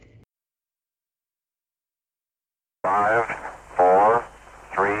5, 4,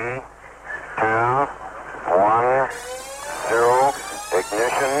 3, 2, 1, 0.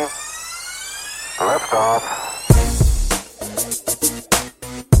 Ignition. Liftoff.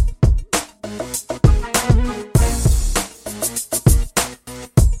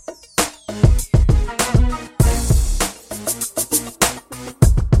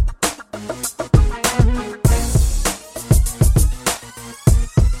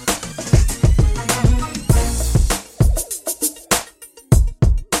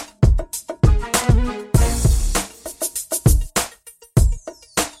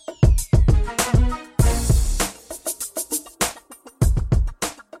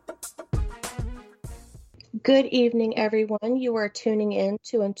 Good evening, everyone. You are tuning in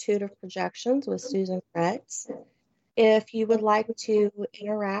to Intuitive Projections with Susan Kretz. If you would like to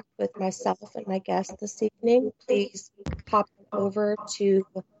interact with myself and my guest this evening, please pop over to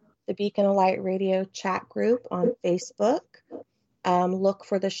the Beacon of Light Radio chat group on Facebook. Look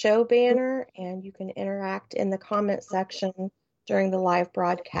for the show banner, and you can interact in the comment section during the live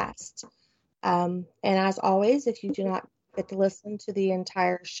broadcast. And as always, if you do not get to listen to the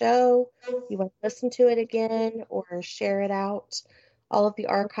entire show, you want to listen to it again or share it out, all of the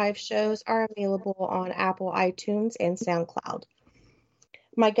archive shows are available on Apple iTunes and SoundCloud.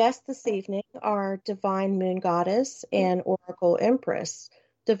 My guests this evening are Divine Moon Goddess and Oracle Empress.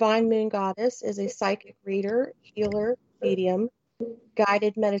 Divine Moon Goddess is a psychic reader, healer, medium,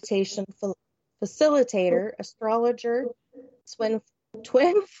 guided meditation facilitator, astrologer, twin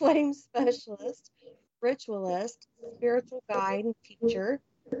flame specialist, ritualist, spiritual guide and teacher,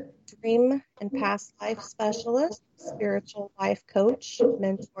 dream and past life specialist, spiritual life coach,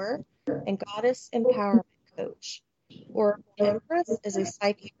 mentor, and goddess empowerment coach. Oracle Empress is a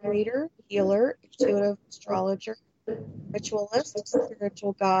psychic reader, healer, intuitive astrologer, ritualist,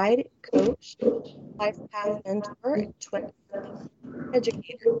 spiritual guide, coach, life path mentor, and twin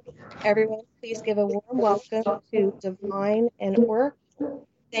educator. Everyone, please give a warm welcome to Divine and Oracle.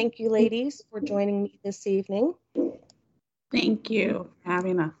 Thank you, ladies, for joining me this evening. Thank you for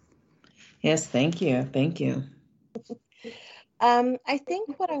having us. Yes, thank you. Thank you. I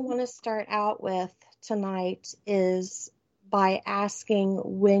think what I want to start out with tonight is by asking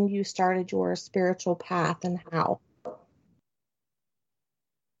when you started your spiritual path and how.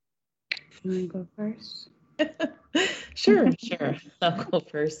 You want to go first? Sure. I'll go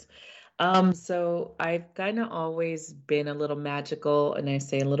first. So I've kind of always been a little magical, and I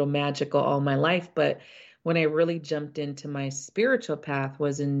say a little magical all my life, but when I really jumped into my spiritual path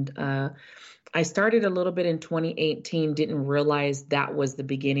was I started a little bit in 2018, didn't realize that was the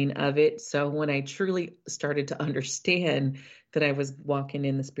beginning of it. So when I truly started to understand that I was walking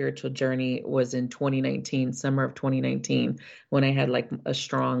in the spiritual journey was in 2019, summer of 2019, when I had like a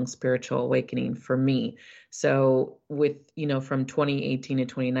strong spiritual awakening for me. So from 2018 to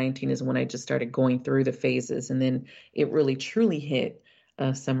 2019 is when I just started going through the phases. And then it really truly hit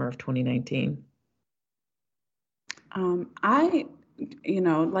summer of 2019.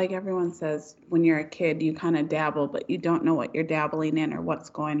 Like everyone says, when you're a kid, you kind of dabble, but you don't know what you're dabbling in or what's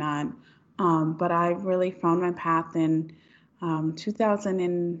going on. But I really found my path in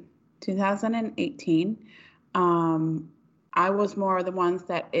 2018. I was more of the ones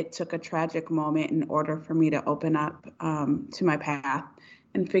that it took a tragic moment in order for me to open up to my path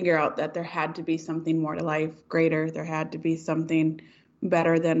and figure out that there had to be something more to life, greater. There had to be something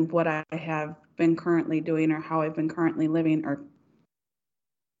better than what I have been currently doing or how I've been currently living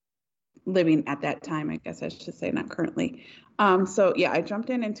at that time, I guess I should say, not currently. I jumped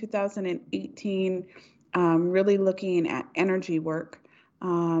in 2018, really looking at energy work.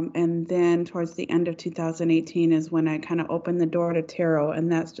 And then towards the end of 2018 is when I kind of opened the door to tarot,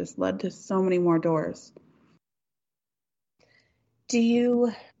 and that's just led to so many more doors.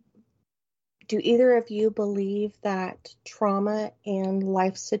 Do either of you believe that trauma and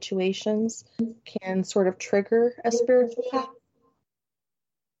life situations can sort of trigger a spiritual path?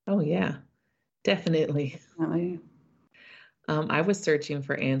 Oh, yeah, definitely. I was searching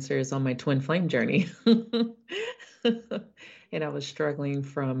for answers on my twin flame journey. And I was struggling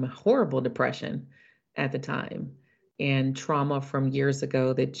from horrible depression at the time and trauma from years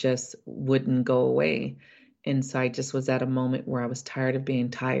ago that just wouldn't go away. And so I just was at a moment where I was tired of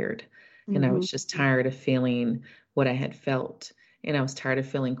being tired. Mm-hmm. And I was just tired of feeling what I had felt. And I was tired of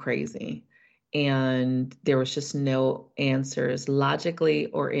feeling crazy. And there was just no answers logically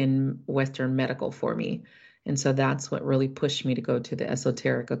or in Western medical for me. And so that's what really pushed me to go to the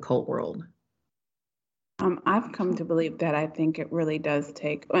esoteric occult world. I've come to believe that I think it really does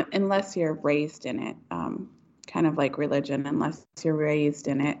take, unless you're raised in it, kind of like religion, unless you're raised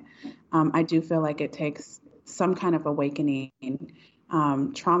in it, I do feel like it takes some kind of awakening,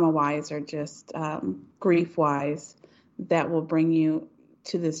 trauma-wise or just grief-wise, that will bring you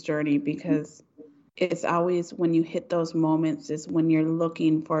to this journey, because it's always when you hit those moments is when you're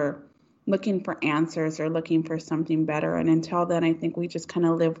looking for answers or looking for something better. And until then, I think we just kind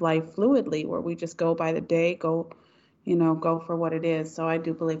of live life fluidly, where we just go by the day, go for what it is. So I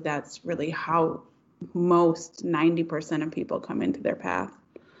do believe that's really how most 90% of people come into their path.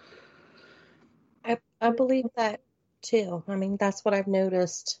 I believe that too. I mean, that's what I've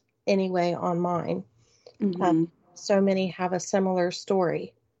noticed anyway on mine. So many have a similar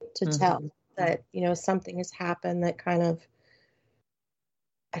story to tell, that, something has happened that kind of,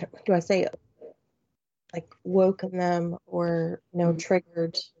 woken them or,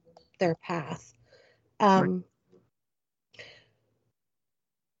 triggered their path.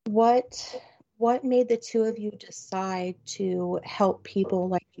 What made the two of you decide to help people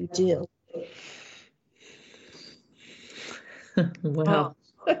like you do? Well,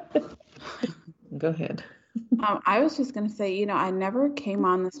 go ahead. I was just going to say, I never came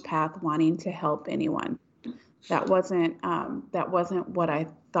on this path wanting to help anyone. That wasn't what I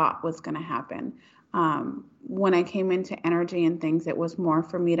thought was going to happen. When I came into energy and things, it was more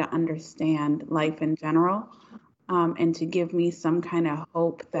for me to understand life in general, and to give me some kind of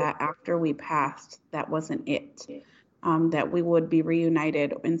hope that after we passed, that wasn't it, that we would be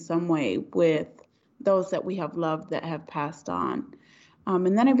reunited in some way with those that we have loved that have passed on.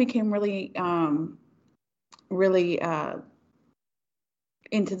 And then I became really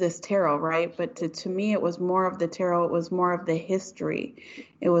into this tarot, right? But to me, it was more of the tarot. It was more of the history.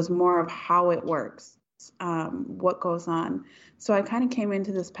 It was more of how it works, what goes on. So I kind of came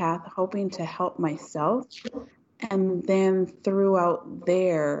into this path hoping to help myself. And then throughout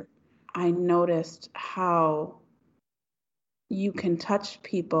there, I noticed how you can touch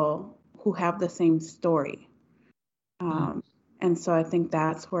people who have the same story. And so I think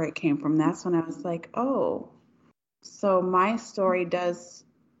that's where it came from. That's when I was like, oh, so my story does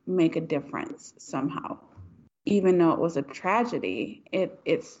make a difference somehow. Even though it was a tragedy,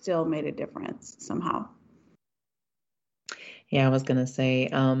 it still made a difference somehow. Yeah, I was gonna say,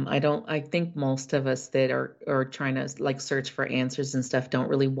 I think most of us that are trying to search for answers and stuff don't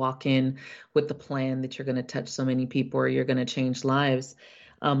really walk in with the plan that you're gonna touch so many people or you're gonna change lives.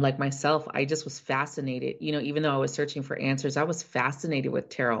 Like myself, I just was fascinated. Even though I was searching for answers, I was fascinated with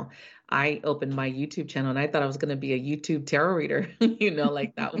tarot. I opened my YouTube channel and I thought I was going to be a YouTube tarot reader.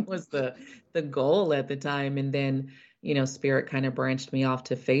 That was the goal at the time. And then, Spirit kind of branched me off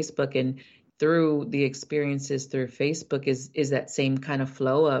to Facebook, and through the experiences through Facebook is that same kind of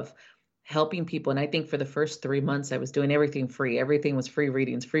flow of helping people. And I think for the first 3 months, I was doing everything free. Everything was free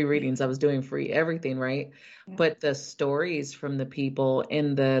readings. I was doing free everything, right? Yeah. But the stories from the people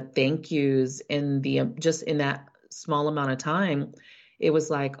and the thank yous and the just in that small amount of time, it was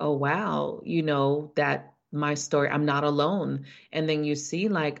like, oh, wow, that my story, I'm not alone. And then you see,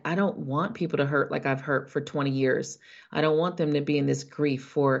 I don't want people to hurt like I've hurt for 20 years. I don't want them to be in this grief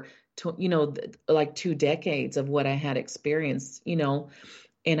for, 2 decades of what I had experienced,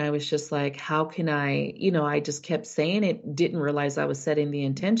 And I was just like, how can I just kept saying it, didn't realize I was setting the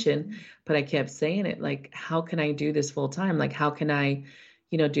intention, but I kept saying it, how can I do this full time? How can I,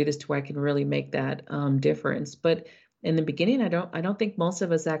 do this to where I can really make that difference? But in the beginning, I don't think most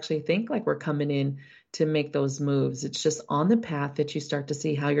of us actually think like we're coming in to make those moves. It's just on the path that you start to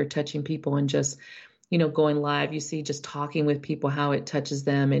see how you're touching people, and just, going live, you see just talking with people, how it touches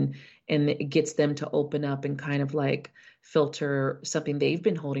them and it gets them to open up and kind of filter something they've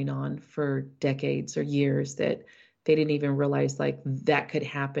been holding on for decades or years that they didn't even realize that could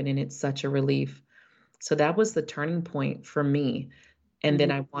happen. And it's such a relief. So that was the turning point for me. And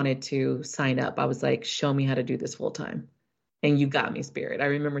then I wanted to sign up. I was like, show me how to do this full time. And you got me, Spirit. I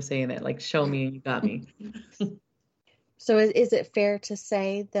remember saying that, show me and you got me. So is it fair to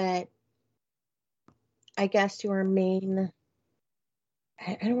say that, I guess your main,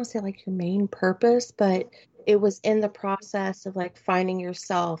 I don't want to say your main purpose, but it was in the process of finding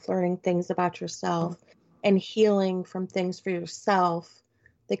yourself, learning things about yourself and healing from things for yourself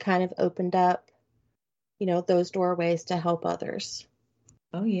that kind of opened up, those doorways to help others?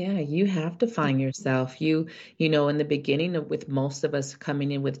 Oh yeah, you have to find yourself. In the beginning with most of us coming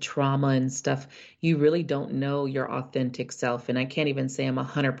in with trauma and stuff, you really don't know your authentic self. And I can't even say I'm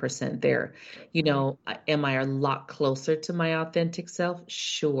 100% there. Am I a lot closer to my authentic self?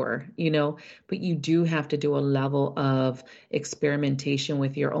 Sure. But you do have to do a level of experimentation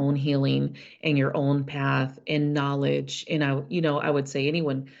with your own healing and your own path and knowledge. And I would say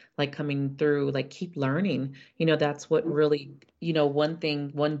anyone like coming through, like keep learning. That's what really, one thing,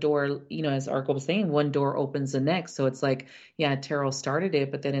 one door, as Arco was saying, one door opens the next. So it's like, yeah, tarot started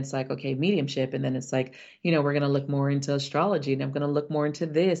it, but then it's like, okay, mediumship. And then it's like, we're going to look more into astrology, and I'm going to look more into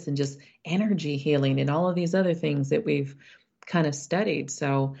this and just energy healing and all of these other things that we've kind of studied.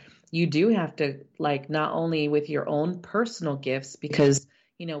 So you do have to, like, not only with your own personal gifts, because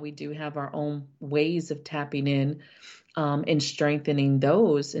we do have our own ways of tapping in, and strengthening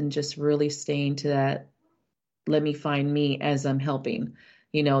those, and just really staying to that, let me find me as I'm helping.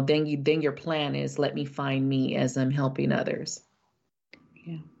 Then your plan is, let me find me as I'm helping others.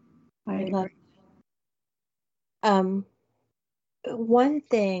 Yeah, I love. One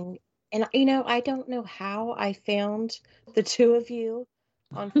thing, and I don't know how I found the two of you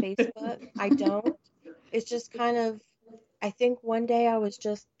on Facebook. I don't. It's just kind of, I think one day I was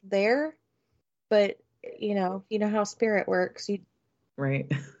just there, but you know how spirit works. You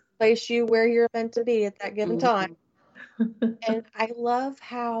Right. place you where you're meant to be at that given Mm-hmm. time. And I love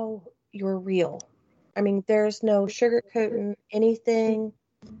how you're real. I mean, there's no sugarcoating anything.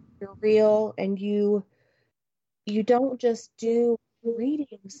 You're real, and you don't just do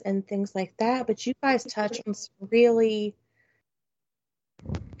readings and things like that, but you guys touch on some really,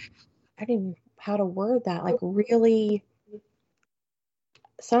 I don't even know how to word that, like really,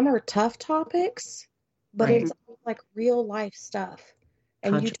 some are tough topics, but Right. it's like real life stuff.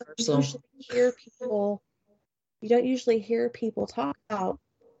 And Controversial. you don't usually hear people talk about,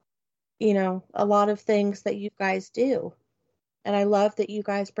 a lot of things that you guys do. And I love that you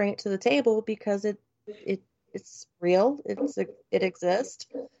guys bring it to the table, because it's real, it exists,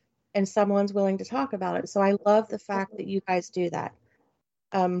 and someone's willing to talk about it. So I love the fact that you guys do that.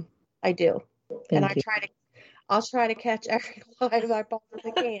 I do. And Thank you. I'll try to catch every live I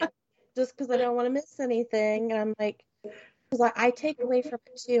possibly can, just because I don't want to miss anything. And I'm like, because I take away from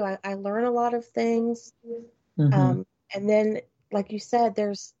it too. I learn a lot of things. Mm-hmm. And then, like you said,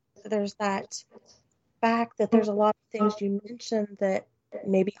 there's that fact that there's a lot of things you mentioned that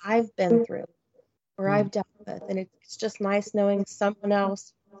maybe I've been through or I've dealt with. And it's just nice knowing someone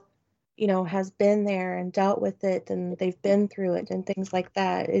else, has been there and dealt with it, and they've been through it and things like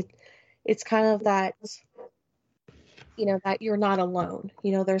that. It's kind of that, that you're not alone.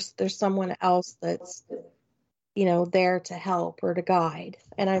 There's someone else that's, there to help or to guide.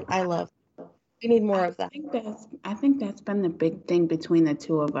 And I love that. We need more of that. I think that's been the big thing between the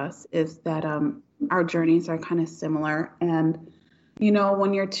two of us, is that our journeys are kind of similar. And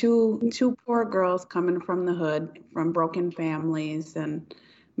when you're two poor girls coming from the hood, from broken families and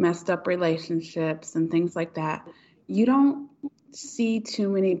messed up relationships and things like that, you don't see too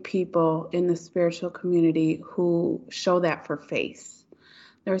many people in the spiritual community who show that for face.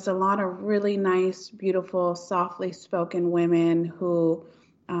 There's a lot of really nice, beautiful, softly spoken women who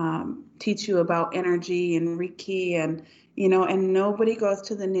teach you about energy and Reiki, and and nobody goes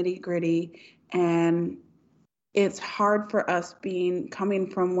to the nitty gritty. And it's hard for us coming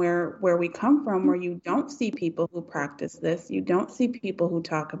from where we come from, where you don't see people who practice this, you don't see people who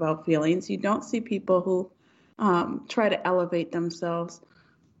talk about feelings, you don't see people who try to elevate themselves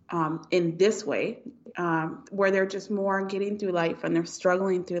in this way, where they're just more getting through life and they're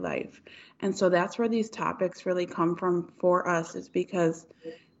struggling through life. And so that's where these topics really come from for us, is because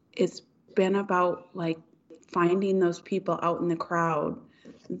it's been about like finding those people out in the crowd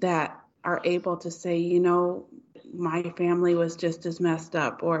that are able to say, my family was just as messed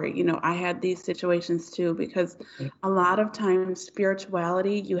up, or, I had these situations too. Because a lot of times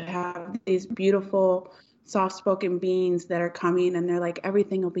spirituality, you have these beautiful, soft-spoken beings that are coming and they're like,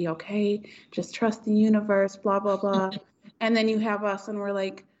 everything will be okay, just trust the universe, blah, blah, blah. And then you have us and we're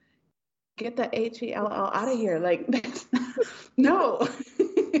like, get the HELL out of here. Like, that's no.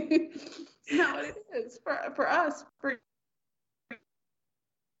 No, it is for us,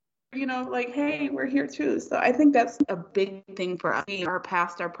 like, hey, we're here too. So I think that's a big thing for us, our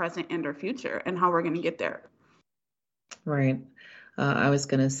past, our present, and our future, and how we're going to get there. Right. I was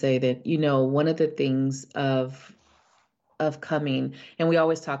going to say that, one of the things of coming, and we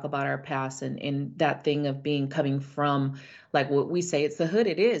always talk about our past, and that thing of coming from, like what we say, it's the hood,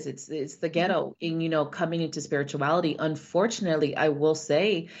 it's the ghetto. And coming into spirituality, unfortunately, I will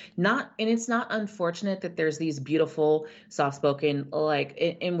say, it's not unfortunate that there's these beautiful, soft-spoken,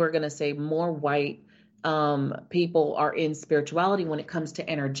 like, and we're going to say more white people are in spirituality when it comes to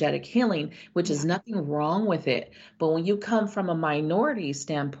energetic healing, which is nothing wrong with it. But when you come from a minority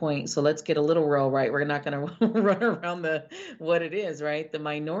standpoint, so let's get a little real, right? We're not going to run around what it is, right? The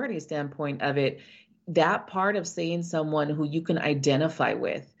minority standpoint of it, that part of seeing someone who you can identify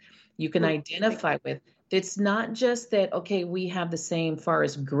with, It's not just that, okay, we have the same far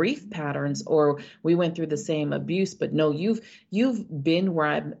as grief patterns or we went through the same abuse, but no, you've been where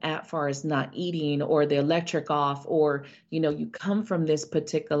I'm at far as not eating or the electric off, or, you come from this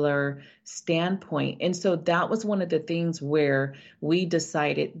particular standpoint. And so that was one of the things where we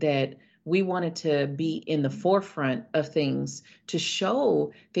decided that we wanted to be in the forefront of things to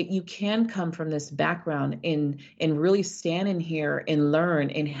show that you can come from this background and really stand in here and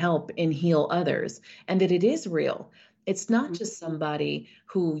learn and help and heal others, and that it is real. It's not just somebody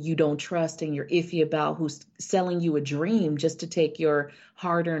who you don't trust and you're iffy about, who's selling you a dream just to take your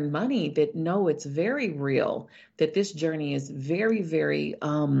hard-earned money. That no, it's very real, that this journey is very, very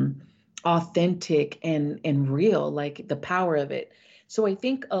authentic and real, like the power of it. So I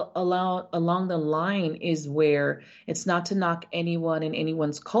think along the line is where it's not to knock anyone and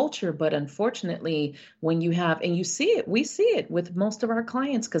anyone's culture, but unfortunately, when you have, and you see it, we see it with most of our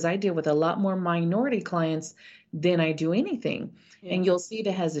clients, because I deal with a lot more minority clients than I do anything. Yeah. And you'll see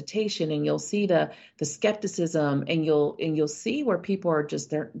the hesitation, and you'll see the skepticism, and you'll see where people are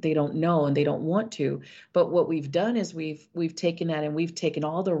just they don't know and they don't want to. But what we've done is we've taken that, and we've taken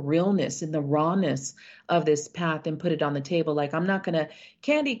all the realness and the rawness of this path and put it on the table. Like, I'm not going to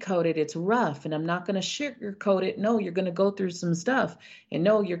candy coat it. It's rough, and I'm not going to sugarcoat it. No, you're going to go through some stuff, and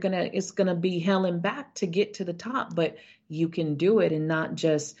no, it's going to be hell and back to get to the top, but you can do it. And not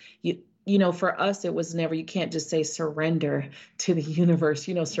just for us, it was never, you can't just say surrender to the universe,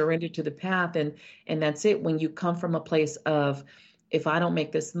 surrender to the path. And that's it. When you come from a place of, if I don't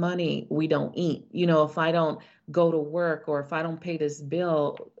make this money, we don't eat, if I don't go to work, or if I don't pay this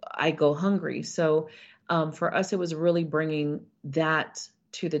bill, I go hungry. So for us, it was really bringing that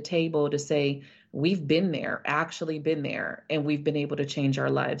to the table to say, we've been there, actually been there, and we've been able to change our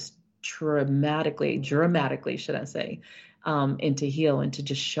lives dramatically, should I say, and to heal and to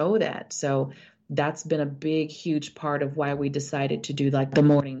just show that. So that's been a big, huge part of why we decided to do like the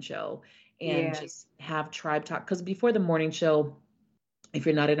morning show and just have Tribe Talk. Because before the morning show, if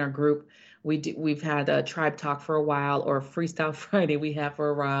you're not in our group, we've had a Tribe Talk for a while, or Freestyle Friday we have for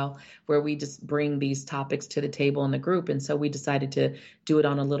a while, where we just bring these topics to the table in the group. And so we decided to do it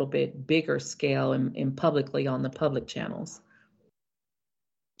on a little bit bigger scale and publicly on the public channels.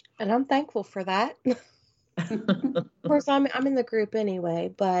 And I'm thankful for that. Of course, I'm in the group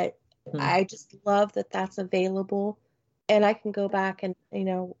anyway, but I just love that that's available, and I can go back and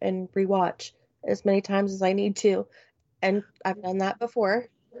and rewatch as many times as I need to, and I've done that before.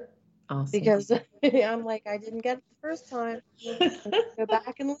 Awesome. Because I'm like, I didn't get it the first time. Go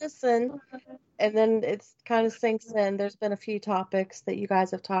back and listen, and then it's kind of sinks in. There's been a few topics that you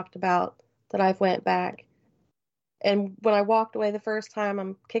guys have talked about that I've went back, and when I walked away the first time,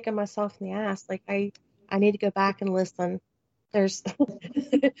 I'm kicking myself in the ass. Like, I need to go back and listen. There's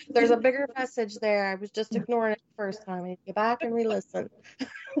a bigger message there. I was just ignoring it the first time. I need to go back and re-listen.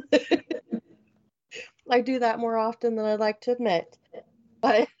 I do that more often than I'd like to admit.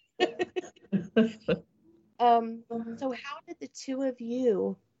 But so how did the two of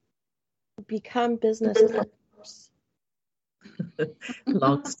you become business partners?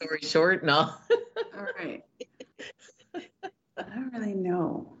 Long story short, no. All right. I don't really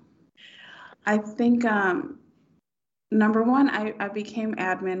know. I think, number one, I became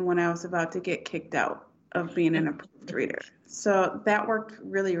admin when I was about to get kicked out of being an approved reader. So that worked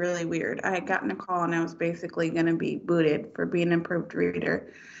really, really weird. I had gotten a call and I was basically going to be booted for being an approved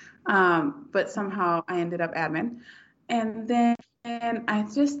reader. But somehow I ended up admin. And then I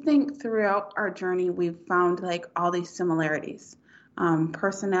just think throughout our journey, we've found like all these similarities,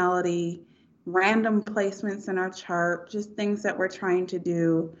 personality, random placements in our chart, just things that we're trying to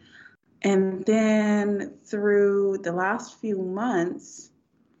do. And then through the last few months,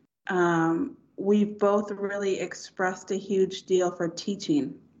 we've both really expressed a huge deal for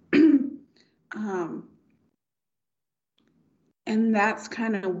teaching. And that's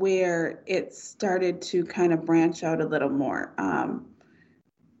kind of where it started to kind of branch out a little more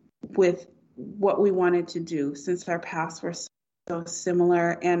with what we wanted to do, since our paths were so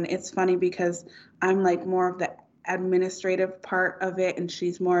similar. And it's funny because I'm like more of the administrative part of it and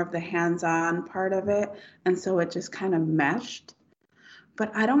she's more of the hands-on part of it, and so it just kind of meshed.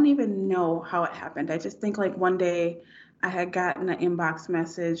 But I don't even know how it happened. I just think like one day I had gotten an inbox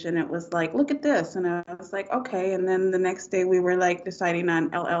message and it was like, look at this, and I was like, okay. And then the next day we were like deciding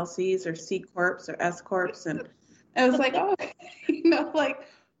on LLCs or C corps or S corps, and I was like, oh, like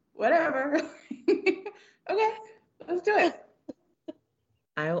whatever. Okay, let's do it.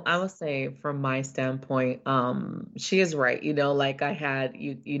 I will say from my standpoint, she is right. Like I had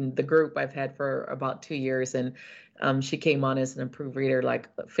you in the group I've had for about 2 years, and she came on as an approved reader like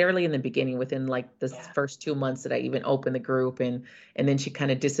fairly in the beginning, within like the first 2 months that I even opened the group, and then she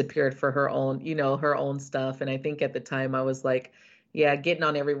kind of disappeared for her own, her own stuff. And I think at the time I was like, yeah, getting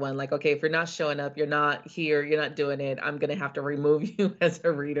on everyone, like, okay, if you're not showing up, you're not here, you're not doing it, I'm gonna have to remove you as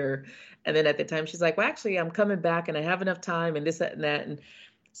a reader. And then at the time she's like, well, actually, I'm coming back and I have enough time and this, that, and that. And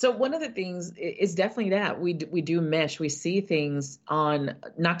so one of the things is definitely that we do mesh. We see things on,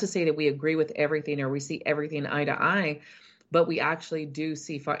 not to say that we agree with everything or we see everything eye to eye, but we actually do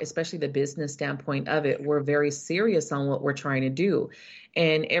see, especially the business standpoint of it, we're very serious on what we're trying to do.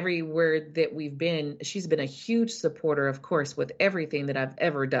 And everywhere that we've been, she's been a huge supporter, of course, with everything that I've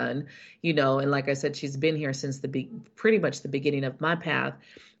ever done, and like I said, she's been here since pretty much the beginning of my path.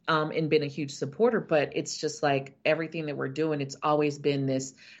 And been a huge supporter, but it's just like everything that we're doing, it's always been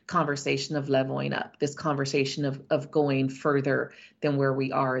this conversation of leveling up, this conversation of going further than where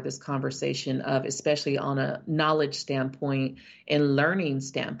we are, this conversation of, especially on a knowledge standpoint and learning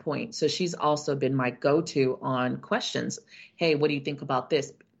standpoint. So she's also been my go-to on questions. Hey, what do you think about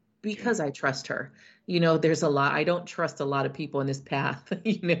this? Because I trust her. There's a lot, I don't trust a lot of people in this path,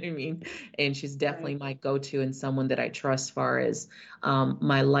 you know what I mean? And she's definitely my go-to and someone that I trust as far as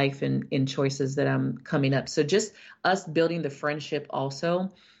my life and in choices that I'm coming up. So just us building the friendship also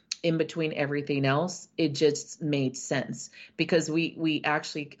in between everything else, it just made sense because we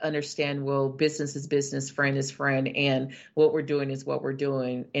actually understand, well, business is business, friend is friend, and what we're doing is what we're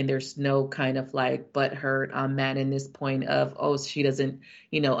doing. And there's no kind of like butthurt on Matt in this point of, oh, she doesn't,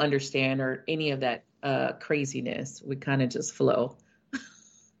 understand or any of that craziness. We kind of just flow.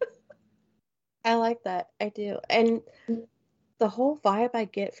 I like that. I do. And the whole vibe I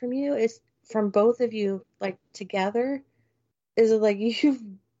get from you is from both of you, like together, is like you've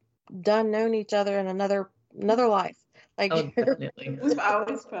known each other in another life. Like, oh, definitely. We've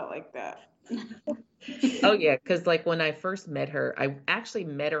always felt like that. Oh yeah, because like when I first met her, I actually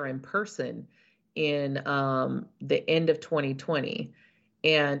met her in person in the end of 2020.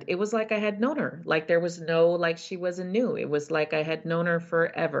 And it was like I had known her. Like there was no, like she wasn't new. It was like I had known her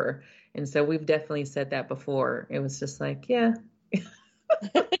forever. And so we've definitely said that before. It was just like, yeah.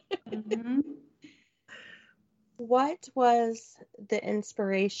 Mm-hmm. What was the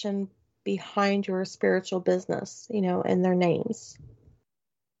inspiration behind your spiritual business, and their names?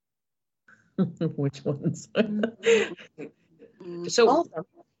 Which ones? So all of them.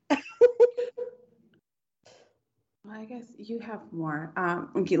 I guess you have more.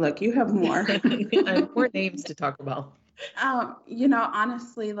 Okay, look, you have more. I have more names to talk about.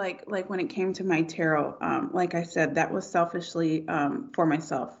 Honestly, like when it came to my tarot, like I said, that was selfishly for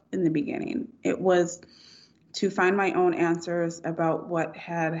myself in the beginning. It was to find my own answers about what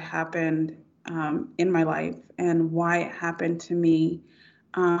had happened in my life and why it happened to me.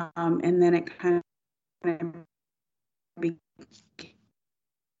 And then it kind of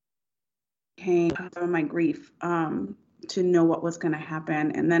became my grief to know what was going to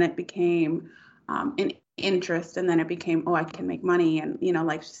happen. And then it became an interest, and then it became, oh, I can make money. And,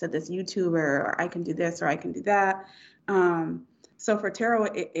 like she said, this YouTuber, or I can do this, or I can do that. So for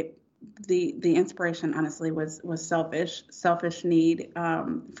tarot, the inspiration honestly was selfish need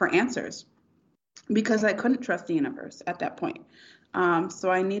for answers, because I couldn't trust the universe at that point. So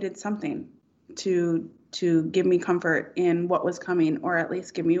I needed something to give me comfort in what was coming, or at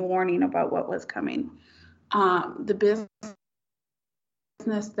least give me a warning about what was coming. The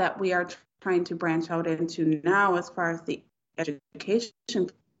business that we are trying to branch out into now, as far as the education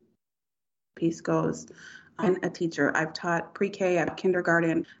piece goes, I'm a teacher. I've taught pre-K, I've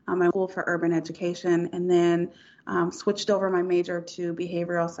kindergarten. I'm in school for urban education, and then switched over my major to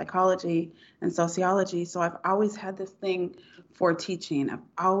behavioral psychology and sociology. So I've always had this thing for teaching. I've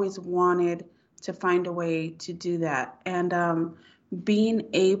always wanted to find a way to do that. And being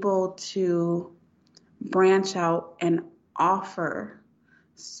able to branch out and offer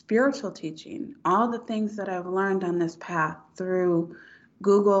spiritual teaching, all the things that I've learned on this path through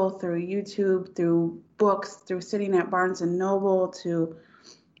Google, through YouTube, through books, through sitting at Barnes and Noble, to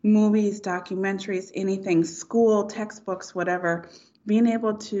movies, documentaries, anything, school, textbooks, whatever, being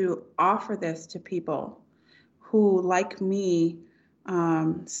able to offer this to people who, like me,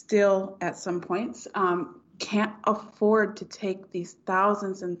 still at some points can't afford to take these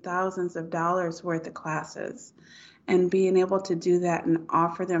thousands and thousands of dollars worth of classes, and being able to do that and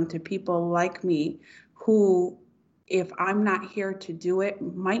offer them to people like me who, if I'm not here to do it,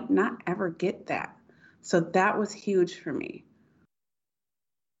 might not ever get that. So that was huge for me.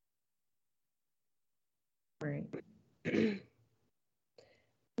 Right.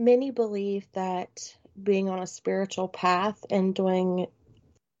 many believe that being on a spiritual path and doing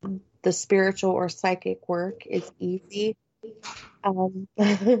the spiritual or psychic work is easy.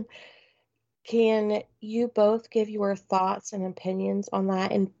 Can you both give your thoughts and opinions on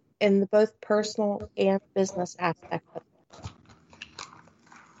that in the both personal and business aspect of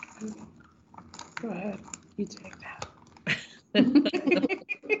it? Go ahead. You take that.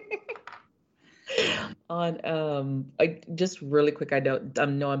 Just really quick, I know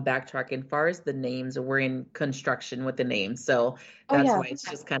I'm backtracking. As far as the names, we're in construction with the names, so that's why it's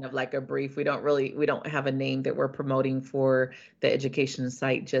just kind of like a brief. We don't have a name that we're promoting for the education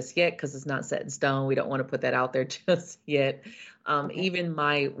site just yet because it's not set in stone. We don't want to put that out there just yet. Even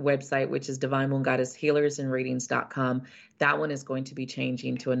my website, which is Divine Moon Goddess Healers and Readings.com, that one is going to be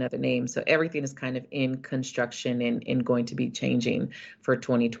changing to another name. So everything is kind of in construction and going to be changing for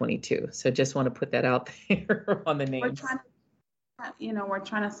 2022. So just want to put that out there on the names. We're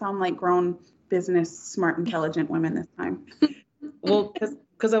trying to sound like grown business, smart, intelligent women this time. Well,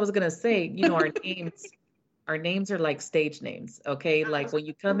 because I was going to say, our names are like stage names. Okay. Like when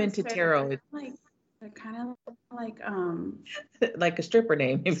you come into tarot, they're kind of like like a stripper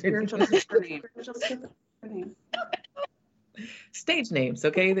name. Spiritual stripper name. Stage names,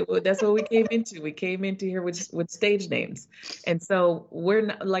 okay? That's what we came into. We came into here with stage names, and so we're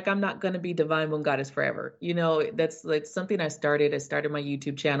not, like, I'm not going to be Divine Moon Goddess forever. That's like something I started. I started my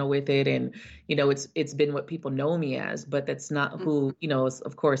YouTube channel with it, and it's been what people know me as. But that's not who is,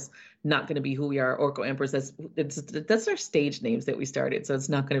 of course, not going to be who we are. Oracle Empress. That's our stage names that we started. So it's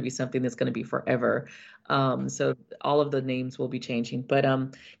not going to be something that's going to be forever. So all of the names will be changing. But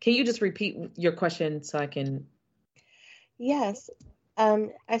can you just repeat your question so I can? Yes.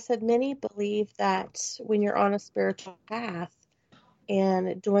 I said many believe that when you're on a spiritual path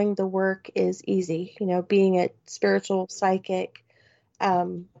and doing the work is easy, being a spiritual psychic.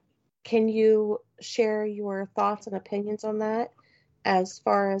 Can you share your thoughts and opinions on that as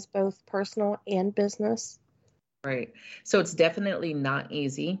far as both personal and business? Right. So it's definitely not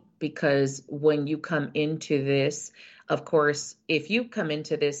easy because when you come into this, of course, if you come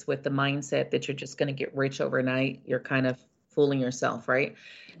into this with the mindset that you're just going to get rich overnight, you're kind of fooling yourself, right?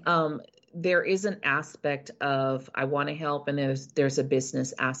 There is an aspect of I want to help, and there's a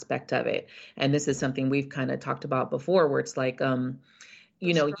business aspect of it. And this is something we've kind of talked about before, where it's like,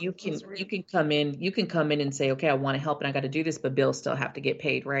 you can come in and say, okay, I want to help and I got to do this, but bills still have to get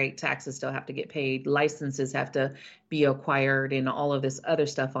paid, right? Taxes still have to get paid, licenses have to be acquired, and all of this other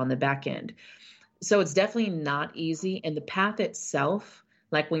stuff on the back end. So it's definitely not easy. And the path itself,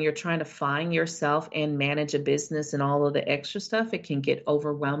 like when you're trying to find yourself and manage a business and all of the extra stuff, it can get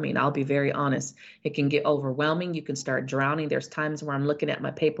overwhelming. I'll be very honest. It can get overwhelming. You can start drowning. There's times where I'm looking at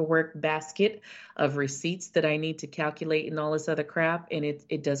my paperwork basket of receipts that I need to calculate and all this other crap, and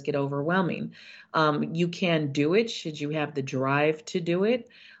it does get overwhelming. You can do it should you have the drive to do it.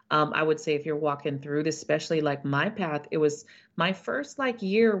 I would say if you're walking through this, especially like my path, it was my first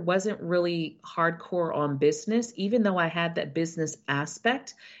year wasn't really hardcore on business, even though I had that business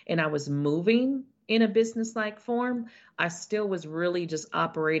aspect and I was moving in a business-like form. I still was really just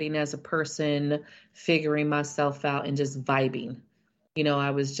operating as a person, figuring myself out and just vibing.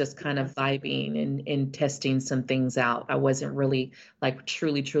 I was just kind of vibing and testing some things out. I wasn't really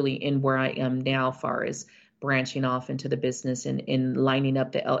truly in where I am now, far as branching off into the business and lining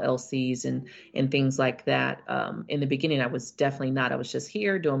up the LLCs and things like that. In the beginning, I was definitely not. I was just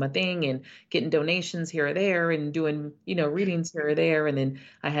here doing my thing and getting donations here or there and doing, readings here or there. And then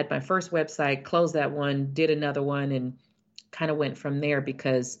I had my first website, closed that one, did another one, and kind of went from there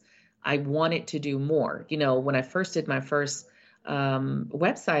because I wanted to do more. When I first did my first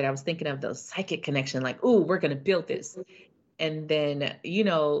website, I was thinking of the psychic connection, like, ooh, we're going to build this. And then,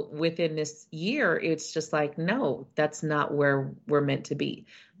 within this year, it's just like, no, that's not where we're meant to be.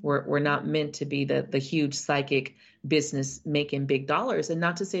 We're not meant to be the huge psychic business making big dollars. And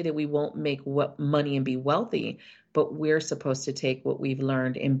not to say that we won't make money and be wealthy, but we're supposed to take what we've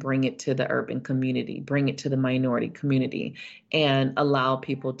learned and bring it to the urban community, bring it to the minority community, and allow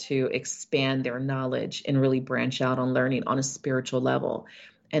people to expand their knowledge and really branch out on learning on a spiritual level.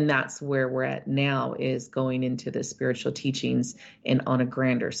 And that's where we're at now, is going into the spiritual teachings and on a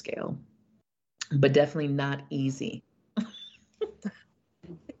grander scale, but definitely not easy.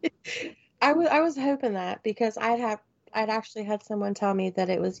 I was hoping that, because I'd actually had someone tell me that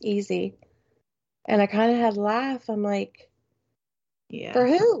it was easy, and I kind of had to laugh. I'm like, yeah, for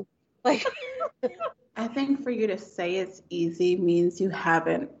who? Like, I think for you to say it's easy means you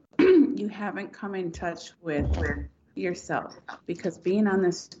haven't come in touch with yourself, because being on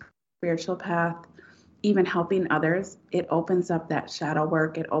this spiritual path even helping others, it opens up that shadow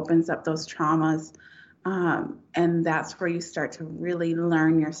work. It opens up those traumas. And that's where you start to really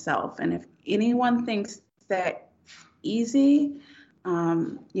learn yourself. And if anyone thinks that easy,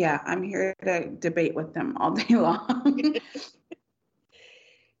 yeah, I'm here to debate with them all day long.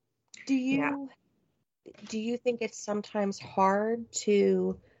 Do you think it's sometimes hard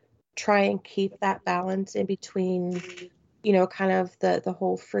to try and keep that balance in between, kind of the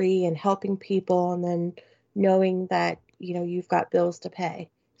whole free and helping people, and then knowing that, you've got bills to pay.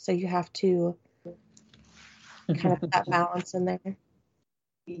 So you have to kind of put that balance in there.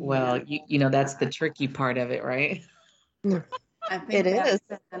 Well, that's the tricky part of it, right? I think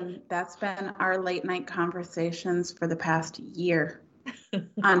that's been our late night conversations for the past year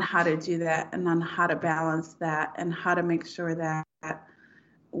on how to do that and on how to balance that and how to make sure that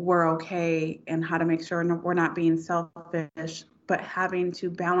we're okay and how to make sure we're not being selfish, but having to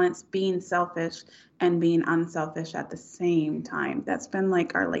balance being selfish and being unselfish at the same time. That's been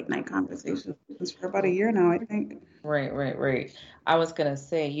like our late night conversations for about a year now, I think. Right. I was going to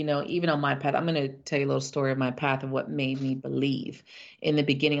say, even on my path, I'm going to tell you a little story of my path of what made me believe. In the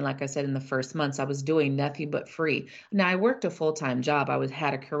beginning, like I said, in the first months, I was doing nothing but free. Now, I worked a full-time job. I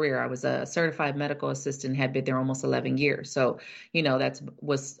had a career. I was a certified medical assistant, had been there almost 11 years. So, that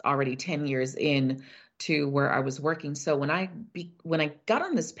was already 10 years in to where I was working. So when I got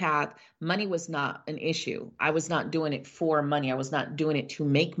on this path, money was not an issue. I was not doing it for money. I was not doing it to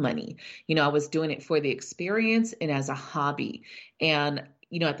make money. I was doing it for the experience and as a hobby. And,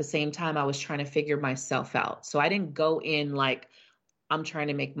 at the same time, I was trying to figure myself out. So I didn't go in like, I'm trying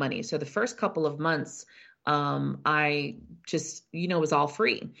to make money. So the first couple of months, I just, was all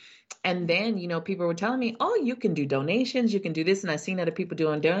free. And then, people were telling me, oh, you can do donations, you can do this. And I seen other people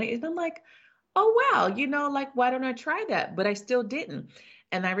doing donations. I'm like, oh, wow, why don't I try that? But I still didn't.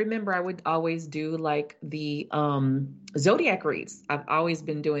 And I remember I would always do like the Zodiac reads. I've always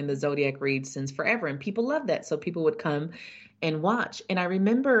been doing the Zodiac reads since forever. And people love that. So people would come and watch. And I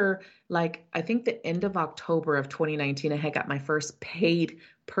remember I think the end of October of 2019, I had got my first paid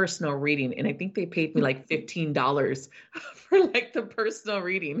personal reading. And I think they paid me like $15 for the personal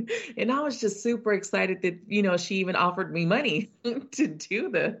reading. And I was just super excited that, she even offered me money to do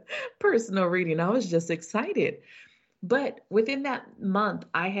the personal reading. I was just excited. But within that month,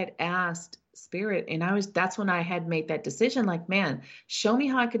 I had asked Spirit, and that's when I had made that decision, man, show me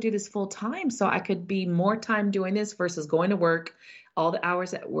how I could do this full time so I could be more time doing this versus going to work, all the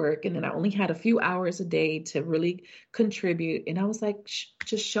hours at work. And then I only had a few hours a day to really contribute. And I was like,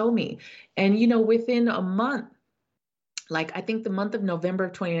 just show me. And, within a month, I think the month of November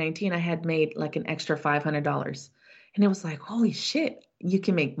of 2019, I had made an extra $500. And it was like, holy shit, you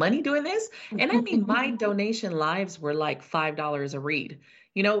can make money doing this? And I mean, my donation lives were $5 a read.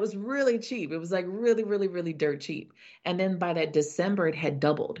 It was really cheap. It was really, really, really dirt cheap. And then by that December, it had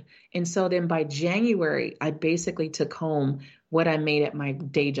doubled. And so then by January, I basically took home what I made at my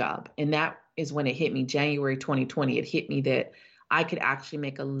day job. And that is when it hit me, January 2020. It hit me that I could actually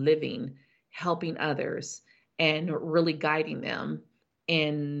make a living helping others and really guiding them.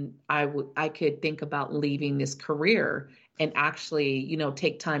 And I could think about leaving this career and actually,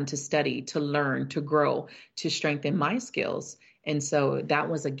 take time to study, to learn, to grow, to strengthen my skills. And so that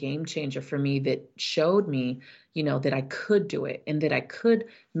was a game changer for me that showed me, that I could do it and that I could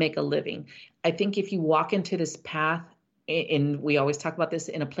make a living. I think if you walk into this path, and we always talk about this,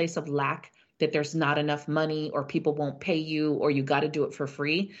 in a place of lack, that there's not enough money or people won't pay you or you got to do it for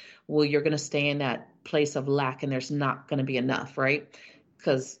free, well, you're going to stay in that place of lack and there's not going to be enough, right?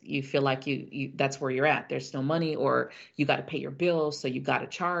 Because you feel like you that's where you're at. There's no money or you got to pay your bills, so you got to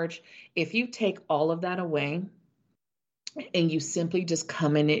charge. If you take all of that away and you simply just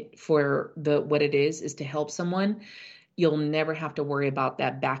come in it for what it is to help someone, you'll never have to worry about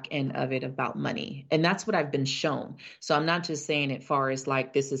that back end of it about money. And that's what I've been shown. So I'm not just saying it far as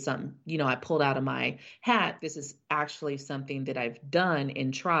this is something, I pulled out of my hat. This is actually something that I've done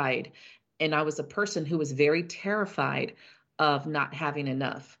and tried. And I was a person who was very terrified of not having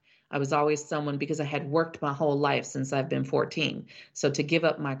enough. I was always someone, because I had worked my whole life since I've been 14. So to give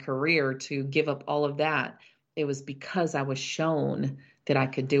up my career, to give up all of that, it was because I was shown that I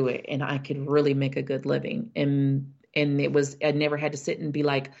could do it and I could really make a good living. And I never had to sit and be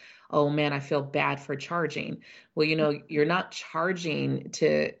like, oh man, I feel bad for charging. Well, you're not charging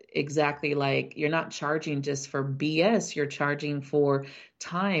to exactly you're not charging just for BS. You're charging for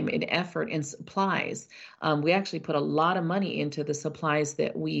time and effort and supplies. We actually put a lot of money into the supplies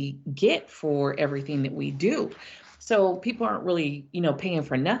that we get for everything that we do. So people aren't really, paying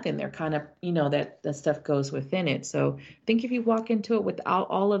for nothing. They're kind of, that stuff goes within it. So I think if you walk into it without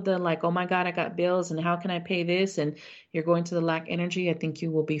all of the like, oh my God, I got bills and how can I pay this? And you're going to the lack energy, I think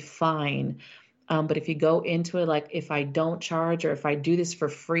you will be fine. But if you go into it like, if I don't charge or if I do this for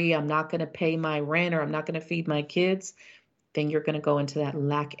free, I'm not going to pay my rent or I'm not going to feed my kids, then you're going to go into that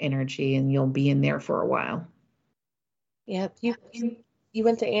lack energy and you'll be in there for a while. Yep. You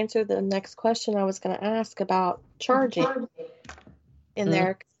went to answer the next question I was going to ask about charging in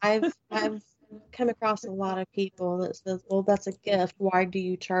there. I've come across a lot of people that says, well, that's a gift. Why do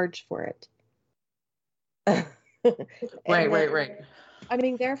you charge for it? Right. I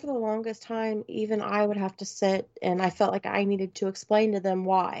mean, there for the longest time, even I would have to sit and I felt like I needed to explain to them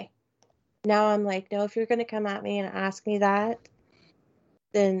why. Now I'm like, no, if you're going to come at me and ask me that,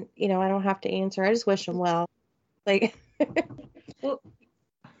 then, I don't have to answer. I just wish them well. Like, well,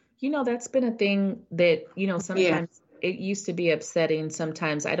 that's been a thing that, sometimes it used to be upsetting.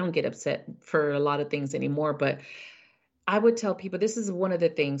 Sometimes I don't get upset for a lot of things anymore, but I would tell people this is one of the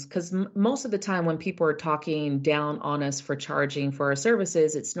things, because most of the time when people are talking down on us for charging for our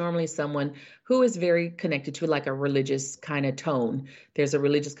services, it's normally someone who is very connected to like a religious kind of tone. There's a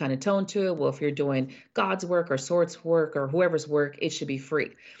religious kind of tone to it. Well, if you're doing God's work or Sword's work or whoever's work, it should be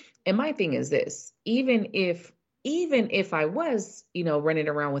free. And my thing is this, even if I was, running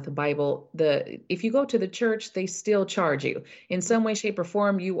around with the Bible, if you go to the church, they still charge you in some way, shape, or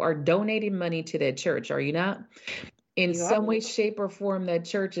form. You are donating money to that church, are you not? In some way, shape, or form, that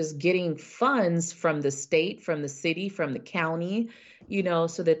church is getting funds from the state, from the city, from the county,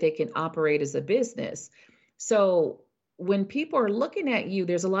 so that they can operate as a business. So when people are looking at you,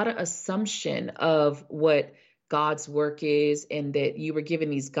 there's a lot of assumption of what God's work is and that you were given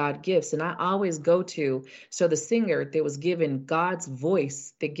these God gifts. And I always go to, so the singer that was given God's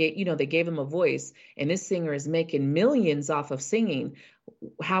voice, they gave him a voice, and this singer is making millions off of singing.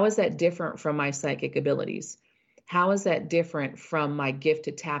 How is that different from my psychic abilities? How is that different from my gift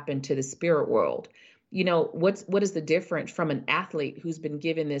to tap into the spirit world? What is the difference from an athlete who's been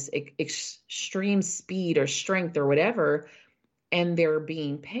given this extreme speed or strength or whatever, and they're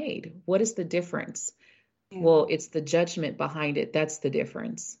being paid? What is the difference? Yeah. Well, it's the judgment behind it. That's the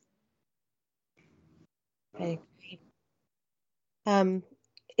difference. Okay.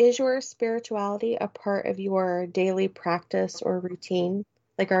 Is your spirituality a part of your daily practice or routine?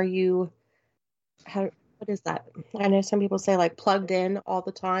 Like, what is that? I know some people say like plugged in all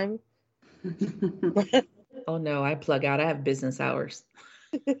the time. Oh no, I plug out. I have business hours.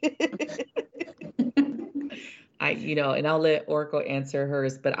 And I'll let Oracle answer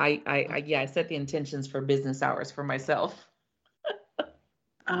hers, but I set the intentions for business hours for myself.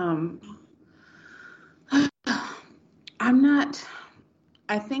 I'm not,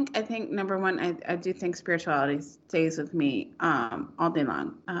 I think number one, I do think spirituality stays with me, all day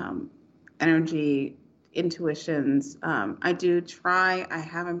long. Energy, intuitions. I do try, I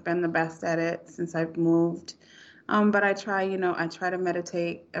haven't been the best at it since I've moved. But I try, I try to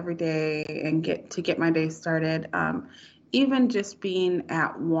meditate every day and get my day started. Even just being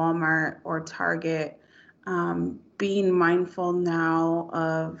at Walmart or Target, being mindful now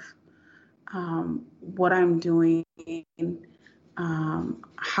of what I'm doing,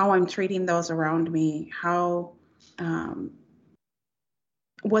 how I'm treating those around me, how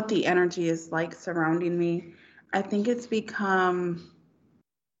what the energy is like surrounding me. I think it's become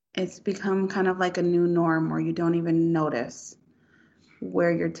kind of like a new norm where you don't even notice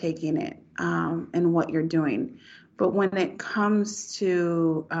where you're taking it and what you're doing. But when it comes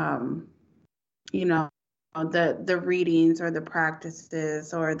to, the readings or the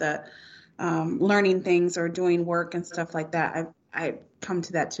practices or the learning things or doing work and stuff like that, I've come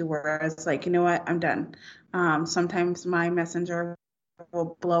to that too, where it's like, you know what, I'm done. Sometimes my messenger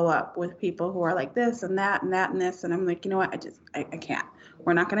will blow up with people who are like this and that and that and this. And I'm like, you know what, I can't.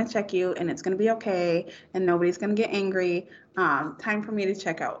 We're not going to check you and it's going to be okay. And nobody's going to get angry. Time for me to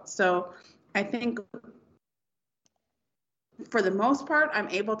check out. So I think for the most part, I'm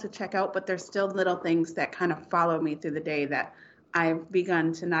able to check out, but there's still little things that kind of follow me through the day that I've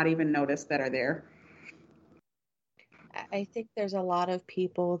begun to not even notice that are there. I think there's a lot of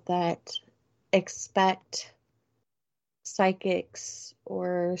people that expect psychics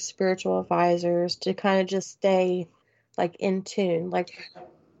or spiritual advisors to kind of just stay like in tune, like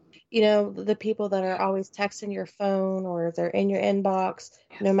the people that are always texting your phone or they're in your inbox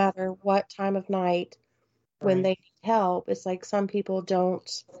no matter what time of night when they need help. It's like some people I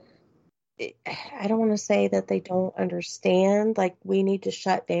don't want to say that they don't understand, like we need to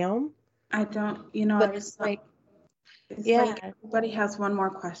shut down. I don't, but it's like everybody has one more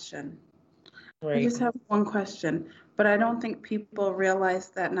question. I just have one question, but I don't think people realize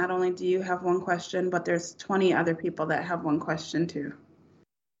that not only do you have one question, but there's 20 other people that have one question too.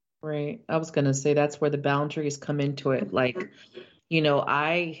 Right. I was going to say that's where the boundaries come into it. Like,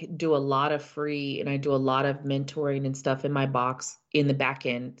 I do a lot of free and I do a lot of mentoring and stuff in my box in the back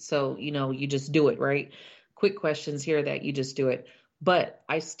end. So, you just do it, right? Quick questions here that you just do it. But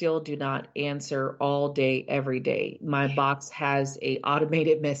I still do not answer all day, every day. My box has a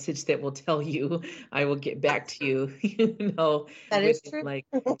automated message that will tell you I will get back to you, That is within true. like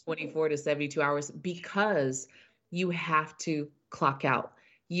 24 to 72 hours because you have to clock out.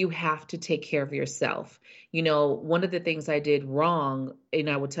 You have to take care of yourself. One of the things I did wrong, and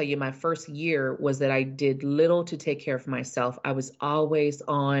I will tell you my first year, was that I did little to take care of myself. I was always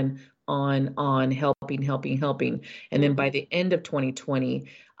on, helping. And then by the end of 2020,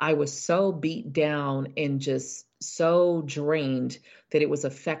 I was so beat down and just so drained that it was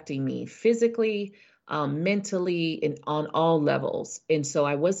affecting me physically, mentally, and on all levels. And so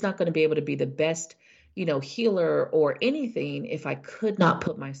I was not going to be able to be the best healer or anything if I could not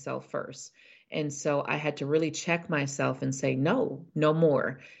put myself first. And so I had to really check myself and say, no, no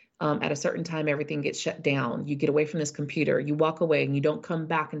more. At a certain time, everything gets shut down. You get away from this computer, you walk away and you don't come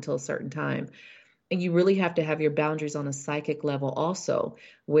back until a certain time. And you really have to have your boundaries on a psychic level also,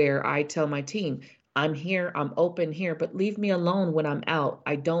 where I tell my team, I'm here, I'm open here, but leave me alone when I'm out.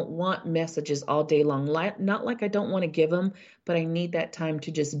 I don't want messages all day long. Not like I don't want to give them, but I need that time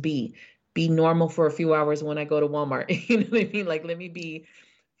to just be normal for a few hours when I go to Walmart. You know what I mean? Like, let me be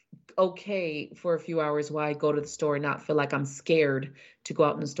okay for a few hours while I go to the store and not feel like I'm scared to go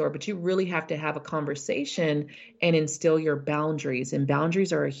out in the store. But you really have to have a conversation and instill your boundaries. And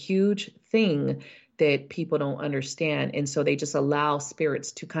boundaries are a huge thing that people don't understand. And so they just allow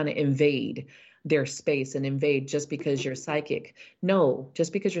spirits to kind of invade their space and invade just because you're psychic. No,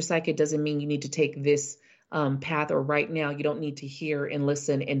 just because you're psychic doesn't mean you need to take this path, or right now you don't need to hear and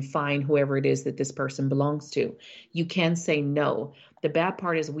listen and find whoever it is that this person belongs to. You can say no. The bad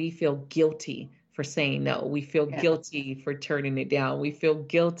part is we feel guilty for saying no. We feel guilty for turning it down. We feel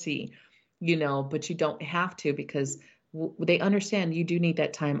guilty, but you don't have to, because they understand you do need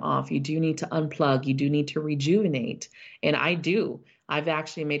that time off. You do need to unplug. You do need to rejuvenate. And I do. I've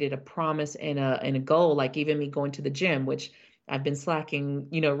actually made it a promise and a goal, like even me going to the gym, which I've been slacking,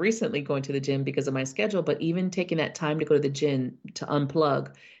 recently going to the gym because of my schedule, but even taking that time to go to the gym, to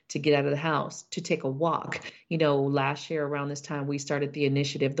unplug, to get out of the house, to take a walk. Last year around this time, we started the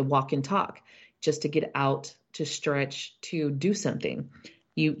initiative, the walk and talk, just to get out, to stretch, to do something.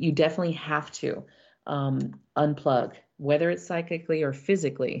 You definitely have to unplug, whether it's psychically or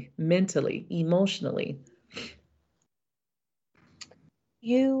physically, mentally, emotionally.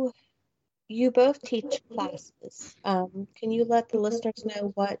 You both teach classes. Can you let the listeners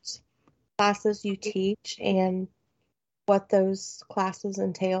know what classes you teach and what those classes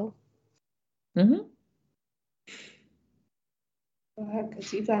entail? Mm-hmm. Go ahead,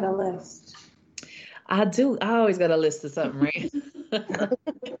 because you got a list. I do. I always got a list of something, right?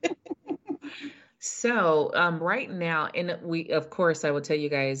 So right now, and of course, I will tell you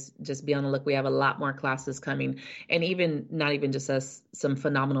guys, just be on the look. We have a lot more classes coming, and not even just us, some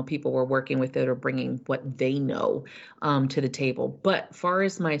phenomenal people we're working with that are bringing what they know to the table. But far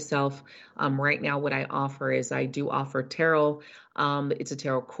as myself, right now, what I offer is I do offer tarot. It's a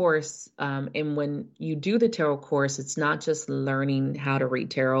tarot course. And when you do the tarot course, it's not just learning how to read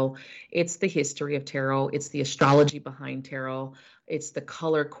tarot. It's the history of tarot. It's the astrology behind tarot. It's the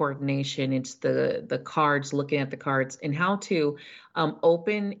color coordination. It's the cards, looking at the cards, and how to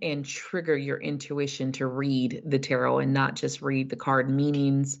open and trigger your intuition to read the tarot and not just read the card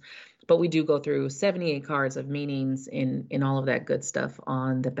meanings. But we do go through 78 cards of meanings and all of that good stuff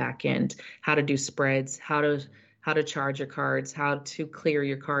on the back end. How to do spreads, how to charge your cards, how to clear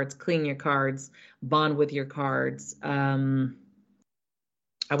your cards, clean your cards, bond with your cards. I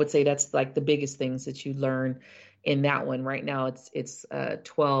would say that's like the biggest things that you learn in that one. Right now, it's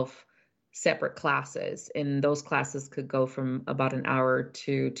 12 separate classes, and those classes could go from about an hour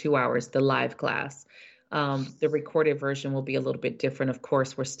to 2 hours, the live class. The recorded version will be a little bit different. Of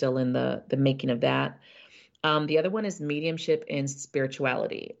course, we're still in the making of that. The other one is mediumship and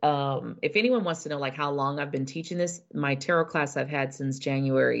spirituality. If anyone wants to know like how long I've been teaching this, my tarot class I've had since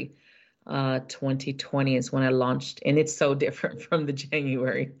January 2020 is when I launched, and it's so different from the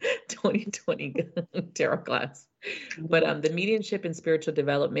January 2020 tarot class. But the mediumship and spiritual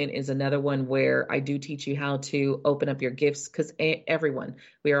development is another one where I do teach you how to open up your gifts, because everyone,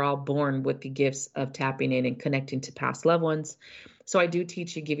 we are all born with the gifts of tapping in and connecting to past loved ones. So I do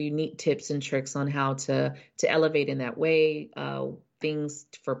teach you, give you neat tips and tricks on how to elevate in that way, things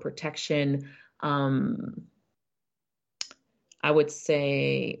for protection, I would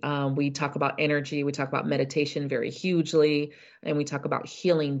say we talk about energy, we talk about meditation very hugely, and we talk about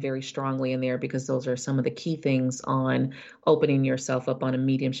healing very strongly in there because those are some of the key things on opening yourself up on a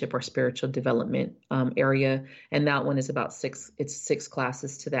mediumship or spiritual development area. And that one is about it's 6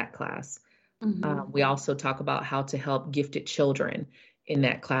 classes to that class. We also talk about how to help gifted children in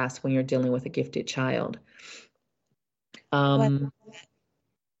that class when you're dealing with a gifted child. Go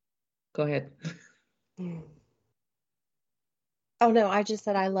ahead. Oh no, I just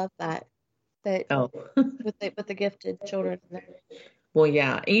said I love that Oh. with the gifted children. Well,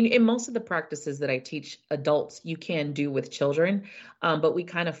 yeah. In most of the practices that I teach adults, you can do with children, but we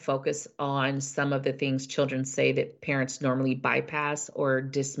kind of focus on some of the things children say that parents normally bypass or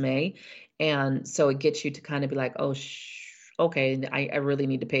dismay. And so it gets you to kind of be like, oh, okay, I really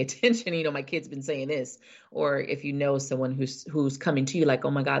need to pay attention. You know, my kid's been saying this. Or if you know someone who's coming to you like, oh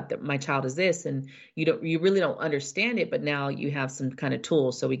my God, my child is this, and you really don't understand it, but now you have some kind of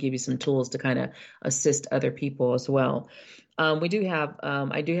tools. So we give you some tools to kind of assist other people as well. I do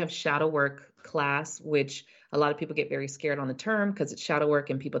have shadow work class, which a lot of people get very scared on the term because it's shadow work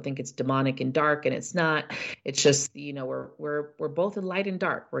and people think it's demonic and dark, and it's not. It's just, we're both in light and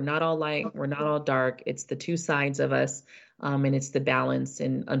dark. We're not all light. We're not all dark. It's the two sides of us. And it's the balance.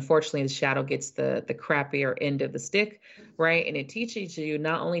 And unfortunately, the shadow gets the crappier end of the stick, right? And it teaches you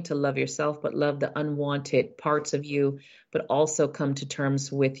not only to love yourself, but love the unwanted parts of you, but also come to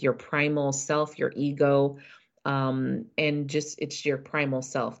terms with your primal self, your ego, and just it's your primal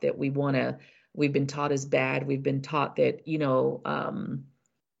self that we've been taught is bad. We've been taught that,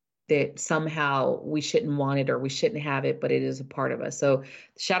 that somehow we shouldn't want it or we shouldn't have it, but it is a part of us. So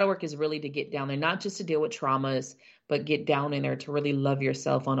shadow work is really to get down there, not just to deal with traumas, but get down in there to really love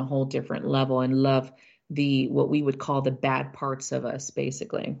yourself on a whole different level and love what we would call the bad parts of us,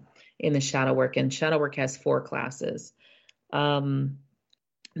 basically, in the shadow work. And shadow work has 4 classes.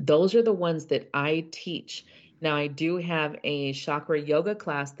 Those are the ones that I teach. Now, I do have a chakra yoga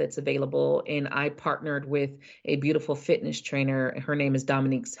class that's available, and I partnered with a beautiful fitness trainer. Her name is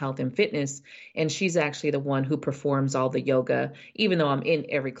Dominique's Health and Fitness, and she's actually the one who performs all the yoga, even though I'm in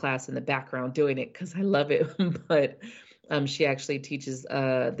every class in the background doing it because I love it. But she actually teaches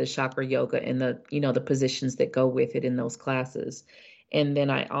the chakra yoga and the positions that go with it in those classes. And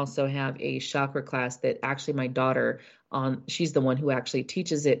then I also have a chakra class that actually my daughter, she's the one who actually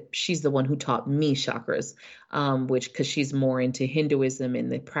teaches it. She's the one who taught me chakras, because she's more into Hinduism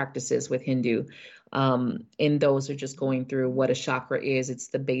and the practices with Hindu. And those are just going through what a chakra is. It's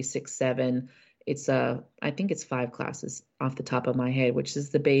the basic 7. I think it's 5 classes off the top of my head, which is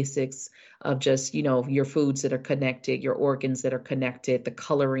the basics of just, your foods that are connected, your organs that are connected, the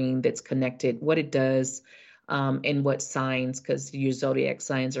coloring that's connected, what it does. And what signs, because your zodiac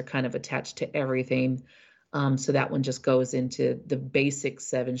signs are kind of attached to everything. So that one just goes into the basic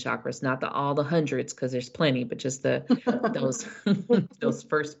 7 chakras, not all the hundreds, because there's plenty, but just those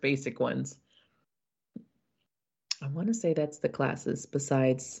first basic ones. I want to say that's the classes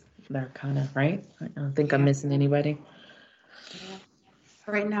besides the Arcana, right? I don't think I'm missing anybody. Yeah.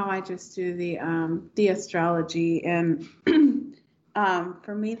 Right now, I just do the astrology, and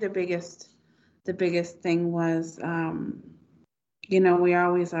for me, the biggest thing was, we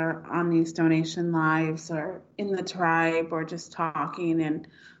always are on these donation lives or in the tribe or just talking, and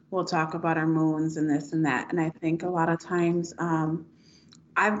we'll talk about our moons and this and that. And I think a lot of times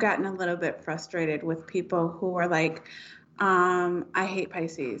I've gotten a little bit frustrated with people who are like, I hate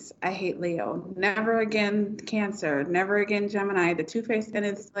Pisces, I hate Leo, never again Cancer, never again Gemini, the two-faced. And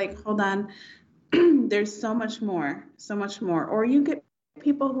it's like, hold on, there's so much more. Or you get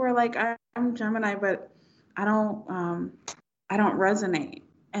people who are like, I'm Gemini, but I don't resonate.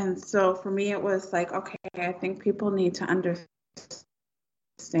 And so for me, it was like, okay, I think people need to understand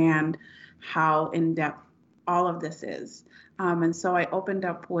how in-depth all of this is. And so I opened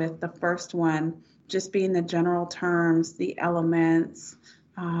up with the first one, just being the general terms, the elements,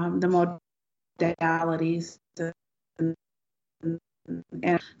 the modalities, and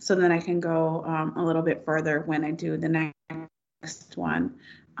so then I can go a little bit further when I do the next one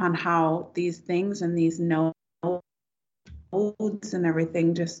on how these things and these nodes and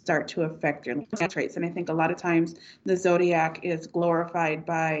everything just start to affect your traits. And I think a lot of times the zodiac is glorified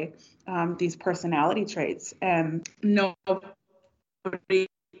by these personality traits, and nobody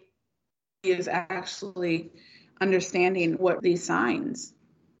is actually understanding what these signs.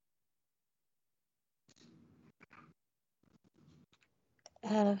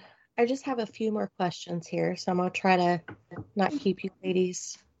 I just have a few more questions here, so I'm going to try to not keep you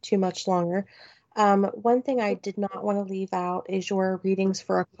ladies too much longer. One thing I did not want to leave out is your readings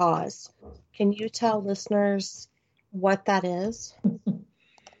for a cause. Can you tell listeners what that is?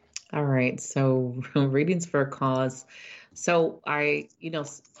 All right. So readings for a cause. So I,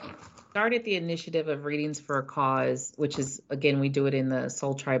 started the initiative of readings for a cause, which is, again, we do it in the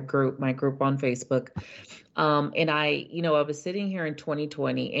Soul Tribe group, my group on Facebook. And I was sitting here in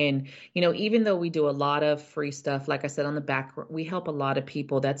 2020 and, even though we do a lot of free stuff, like I said, on the back, we help a lot of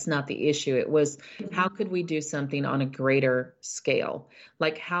people. That's not the issue. It was, how could we do something on a greater scale?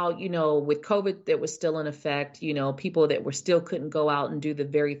 Like how, with COVID that was still in effect, people that were still couldn't go out and do the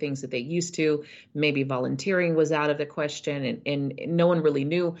very things that they used to, maybe volunteering was out of the question and no one really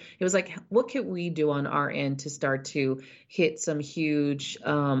knew. It was like, what could we do on our end to start to hit some huge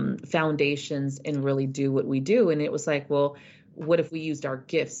foundations and really do what we do? And it was like, well, what if we used our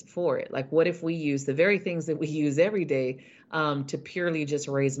gifts for it? Like, what if we use the very things that we use every day to purely just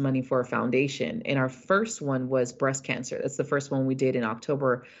raise money for a foundation? And our first one was breast cancer. That's the first one we did in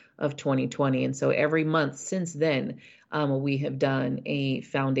October of 2020. And so every month since then, we have done a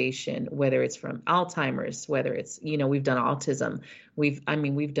foundation, whether it's from Alzheimer's, whether it's, we've done autism.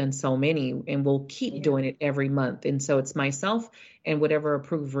 We've done so many, and we'll keep doing it every month. And so it's myself and whatever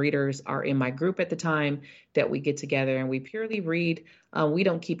approved readers are in my group at the time that we get together and we purely read. We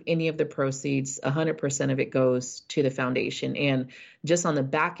don't keep any of the proceeds. 100% of it goes to the foundation. And just on the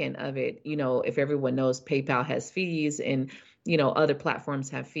back end of it, if everyone knows, PayPal has fees and other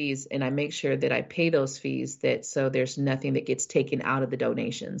platforms have fees, and I make sure that I pay those fees so there's nothing that gets taken out of the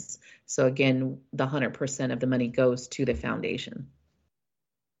donations. So again, the 100% of the money goes to the foundation.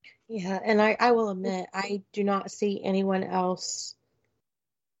 Yeah. And I will admit, I do not see anyone else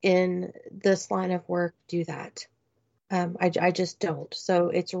in this line of work do that. I just don't. So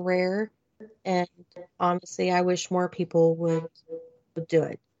it's rare. And honestly, I wish more people would do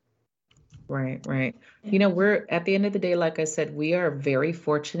it. Right. We're at the end of the day, like I said, we are very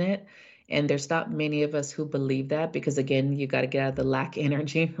fortunate, and there's not many of us who believe that because, again, you got to get out of the lack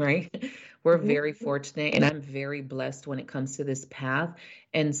energy, right? We're very fortunate, and I'm very blessed when it comes to this path.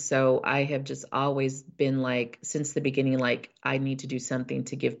 And so I have just always been like, since the beginning, like I need to do something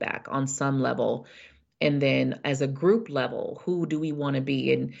to give back on some level. And then as a group level, who do we want to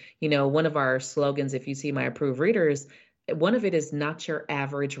be? And, one of our slogans, if you see my approved readers, one of it is not your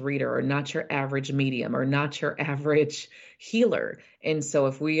average reader or not your average medium or not your average healer. And so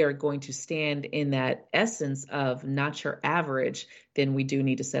if we are going to stand in that essence of not your average, then we do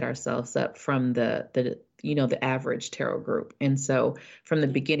need to set ourselves up from the average tarot group. And so from the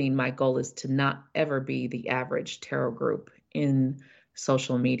beginning, my goal is to not ever be the average tarot group in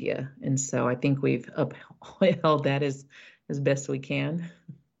social media. And so I think we've upheld that as best we can.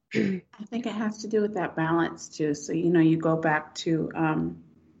 I think it has to do with that balance too. So, you go back to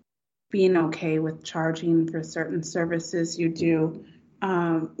being okay with charging for certain services you do.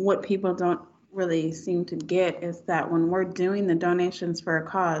 What people don't really seem to get is that when we're doing the donations for a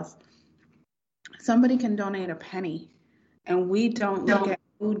cause, somebody can donate a penny and we don't look at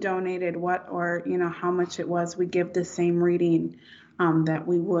who donated what or, how much it was. We give the same reading that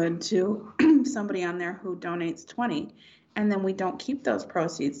we would to somebody on there who donates 20. And then we don't keep those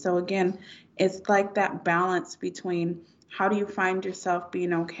proceeds. So again, it's like that balance between how do you find yourself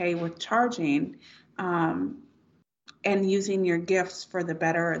being okay with charging and using your gifts for the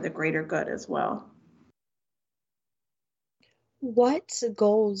better or the greater good as well. What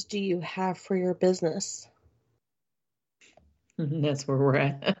goals do you have for your business? That's where we're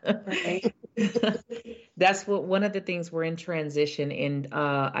at. Right. That's one of the things we're in transition. And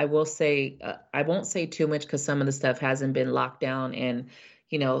I will say, I won't say too much because some of the stuff hasn't been locked down. And,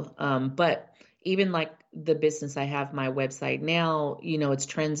 but even like the business I have, my website now, it's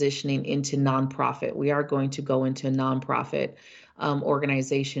transitioning into nonprofit. We are going to go into a nonprofit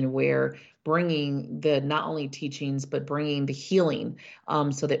organization where bringing the not only teachings, but bringing the healing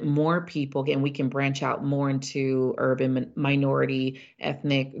so that more people, and we can branch out more into urban minority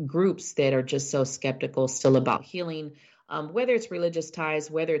ethnic groups that are just so skeptical still about healing, whether it's religious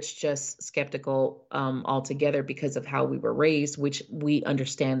ties, whether it's just skeptical altogether because of how we were raised, which we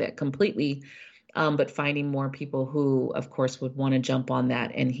understand that completely. But finding more people who, of course, would want to jump on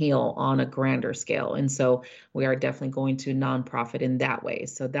that and heal on a grander scale. And so we are definitely going to nonprofit in that way.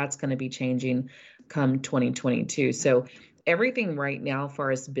 So that's going to be changing come 2022. So everything right now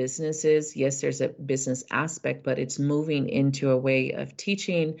for us businesses, yes, there's a business aspect, but it's moving into a way of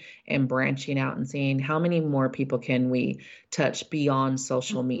teaching and branching out and seeing how many more people can we touch beyond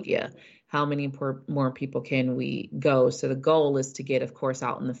social media. How many more people can we go? So the goal is to get, of course,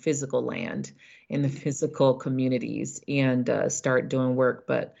 out in the physical land, in the physical communities and start doing work.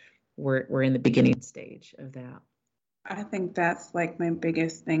 But we're in the beginning stage of that. I think that's like my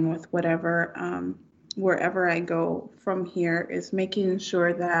biggest thing with whatever, wherever I go from here, is making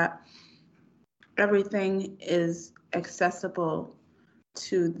sure that everything is accessible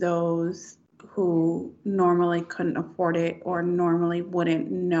to those who normally couldn't afford it or normally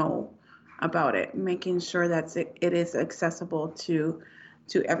wouldn't know about it. Making sure that it is accessible to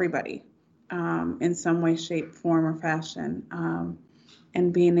everybody, in some way, shape, form, or fashion,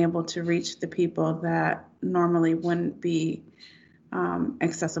 and being able to reach the people that normally wouldn't be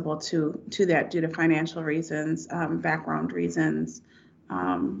accessible to that due to financial reasons, background reasons,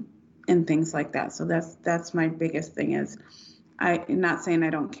 and things like that. So that's my biggest thing. Is I'm not saying I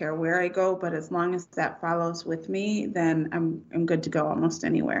don't care where I go, but as long as that follows with me, then I'm good to go almost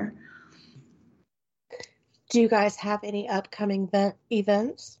anywhere. Do you guys have any upcoming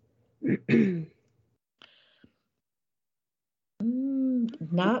events?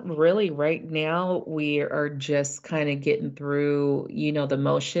 Not really. Right now, we are just kind of getting through, the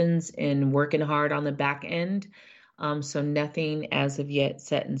motions and working hard on the back end. So nothing as of yet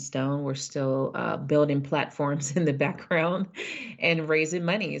set in stone. We're still building platforms in the background and raising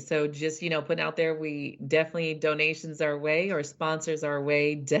money. So just, putting out there, we definitely donations our way or sponsors our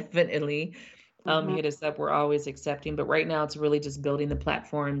way, definitely. Hit us up. We're always accepting. But right now, it's really just building the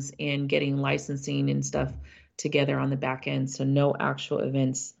platforms and getting licensing and stuff together on the back end. So no actual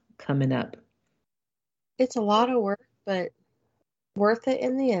events coming up. It's a lot of work, but worth it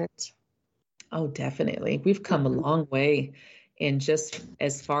in the end. Oh, definitely. We've come a long way. And just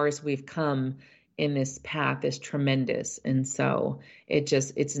as far as we've come in this path is tremendous. And so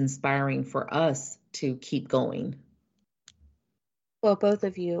it's inspiring for us to keep going. Well, both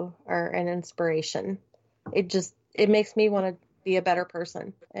of you are an inspiration. It makes me want to be a better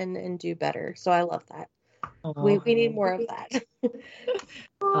person and do better. So I love that. We need more of that.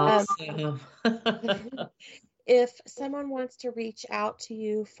 Awesome. If someone wants to reach out to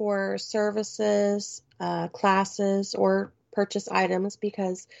you for services, classes, or purchase items,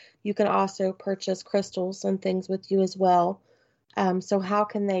 because you can also purchase crystals and things with you as well. So how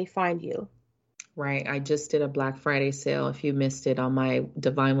can they find you? Right. I just did a Black Friday sale. If you missed it on my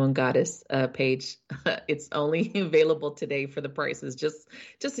Divine Moon Goddess page, it's only available today for the prices. Just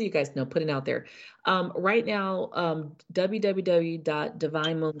so you guys know, put it out there. Right now,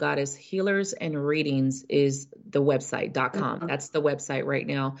 www.divinemoongoddesshealersandreadings is the website.com. That's the website right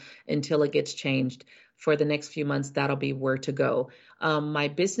now until it gets changed. For the next few months, that'll be where to go. My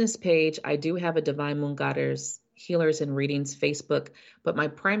business page, I do have a Divine Moon Goddess Healers and Readings Facebook, but my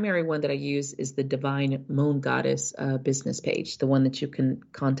primary one that I use is the Divine Moon Goddess business page, the one that you can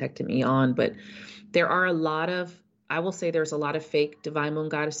contact me on. But there are I will say there's a lot of fake Divine Moon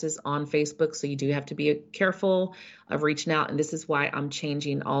Goddesses on Facebook, so you do have to be careful of reaching out. And this is why I'm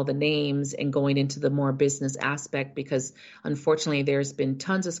changing all the names and going into the more business aspect, because unfortunately there's been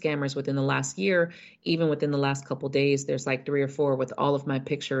tons of scammers within the last year. Even within the last couple of days, there's like 3 or 4 with all of my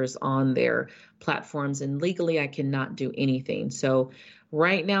pictures on their platforms, and legally I cannot do anything. So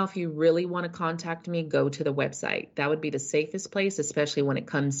right now, if you really want to contact me, go to the website. That would be the safest place, especially when it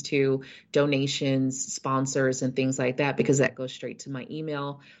comes to donations, sponsors, and things like that, because that goes straight to my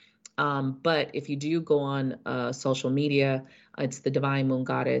email. But if you do go on social media, it's the Divine Moon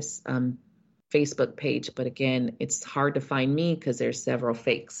Goddess Facebook page. But again, it's hard to find me because there's several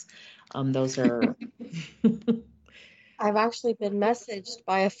fakes. Those are... I've actually been messaged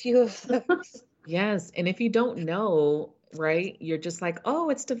by a few of those. Yes. And if you don't know, right, you're just like, oh,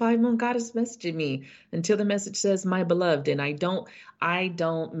 it's Divine Moon Goddess messaging me, until the message says my beloved. And I don't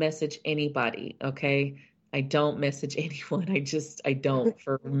message anybody. Okay. I don't message anyone. I don't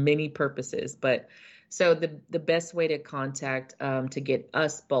for many purposes. But so the best way to contact, to get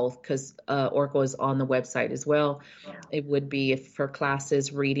us both, because Oracle is on the website as well. It would be for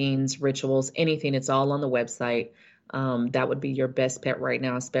classes, readings, rituals, anything. It's all on the website. That would be your best bet right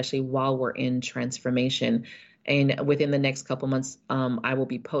now, especially while we're in transformation. And within the next couple months, I will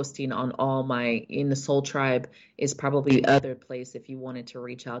be posting on in the Soul Tribe is probably the other place if you wanted to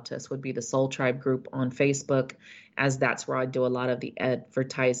reach out to us, would be the Soul Tribe group on Facebook, as that's where I do a lot of the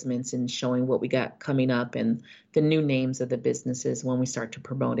advertisements and showing what we got coming up and the new names of the businesses when we start to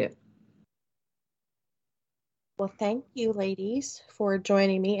promote it. Well, thank you, ladies, for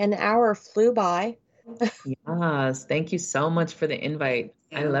joining me. An hour flew by. Yes, thank you so much for the invite.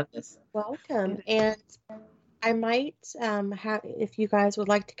 I love this. Welcome. And I might have, if you guys would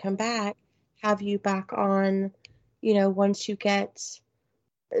like to come back, have you back on, once you get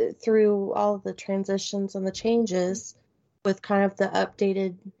through all the transitions and the changes with kind of the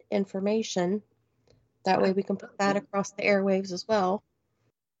updated information. That way we can put that across the airwaves as well.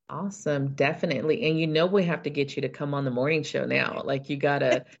 Awesome. Definitely. And we have to get you to come on the morning show now. Like you got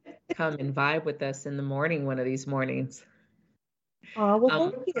to come and vibe with us in the morning, one of these mornings. Oh,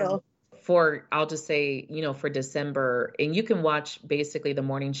 well, thank you. I'll just say, for December, and you can watch basically the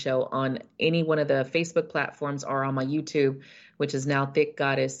morning show on any one of the Facebook platforms or on my YouTube, which is now Thick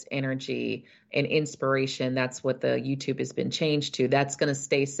Goddess Energy and Inspiration. That's what the YouTube has been changed to. That's going to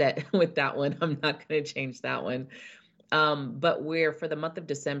stay set with that one. I'm not going to change that one. But for the month of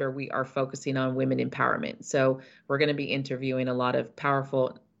December, we are focusing on women empowerment. So we're going to be interviewing a lot of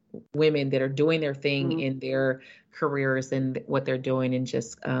powerful women that are doing their thing in their careers and what they're doing, and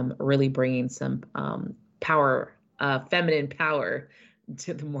just really bringing some power, feminine power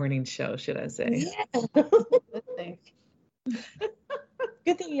to the morning show, should I say. Yeah.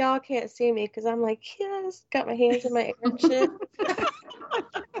 Good thing y'all can't see me, because I'm like, yes, got my hands in my air and shit.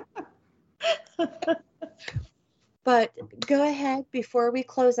 But go ahead, before we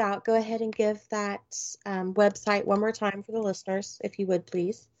close out, go ahead and give that website one more time for the listeners, if you would,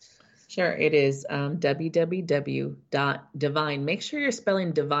 please. Sure. It is www.divine. Make sure you're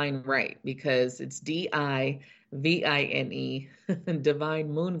spelling divine right, because it's DIVINE,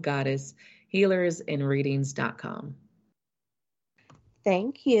 Divine Moon Goddess Healers and Readings.com.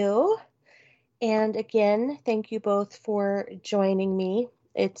 Thank you. And again, thank you both for joining me.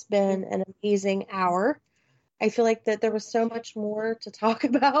 It's been an amazing hour. I feel like that there was so much more to talk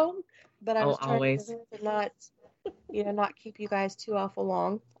about, but I was trying to not keep you guys too awful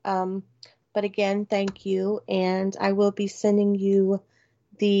long. But again, thank you. And I will be sending you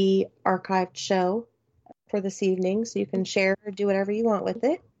the archived show for this evening, so you can share or do whatever you want with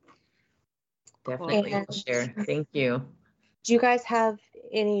it. Definitely share. Thank you. Do you guys have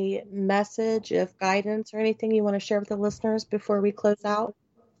any message of guidance or anything you want to share with the listeners before we close out?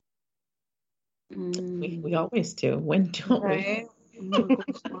 We always do. When don't we?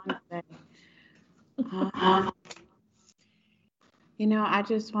 I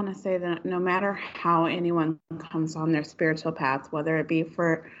just want to say that no matter how anyone comes on their spiritual path, whether it be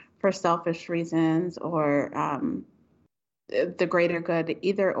for selfish reasons or the greater good,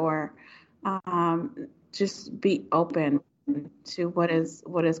 either or, just be open to what is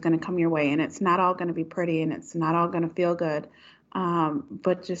going to come your way. And it's not all going to be pretty, and it's not all going to feel good.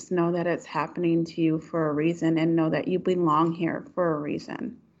 But just know that it's happening to you for a reason, and know that you belong here for a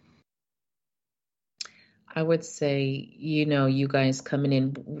reason. I would say, you guys coming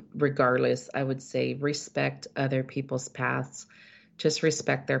in regardless, I would say respect other people's paths. Just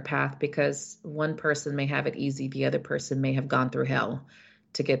respect their path, because one person may have it easy. The other person may have gone through hell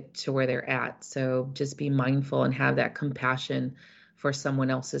to get to where they're at. So just be mindful and have that compassion for someone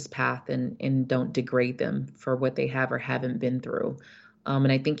else's path, and don't degrade them for what they have or haven't been through.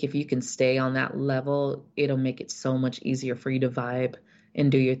 And I think if you can stay on that level, it'll make it so much easier for you to vibe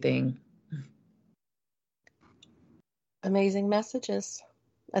and do your thing. Amazing messages.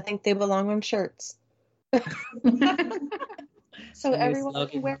 I think they belong on shirts. So everyone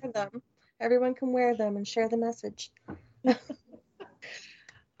can wear them. Everyone can wear them and share the message.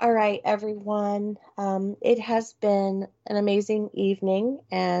 All right, everyone. It has been an amazing evening,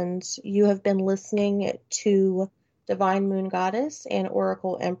 and you have been listening to Divine Moon Goddess and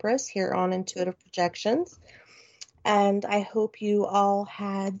Oracle Empress here on Intuitive Projections. And I hope you all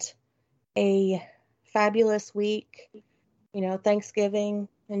had a fabulous week. Thanksgiving,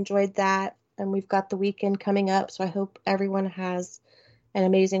 enjoyed that. And we've got the weekend coming up, so I hope everyone has an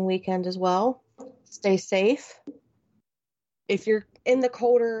amazing weekend as well. Stay safe. If you're in the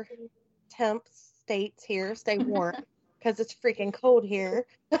colder temp states here, stay warm, because it's freaking cold here.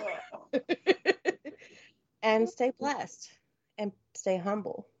 And stay blessed and stay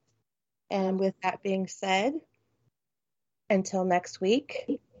humble. And with that being said, until next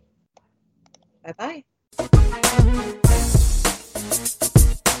week, bye-bye.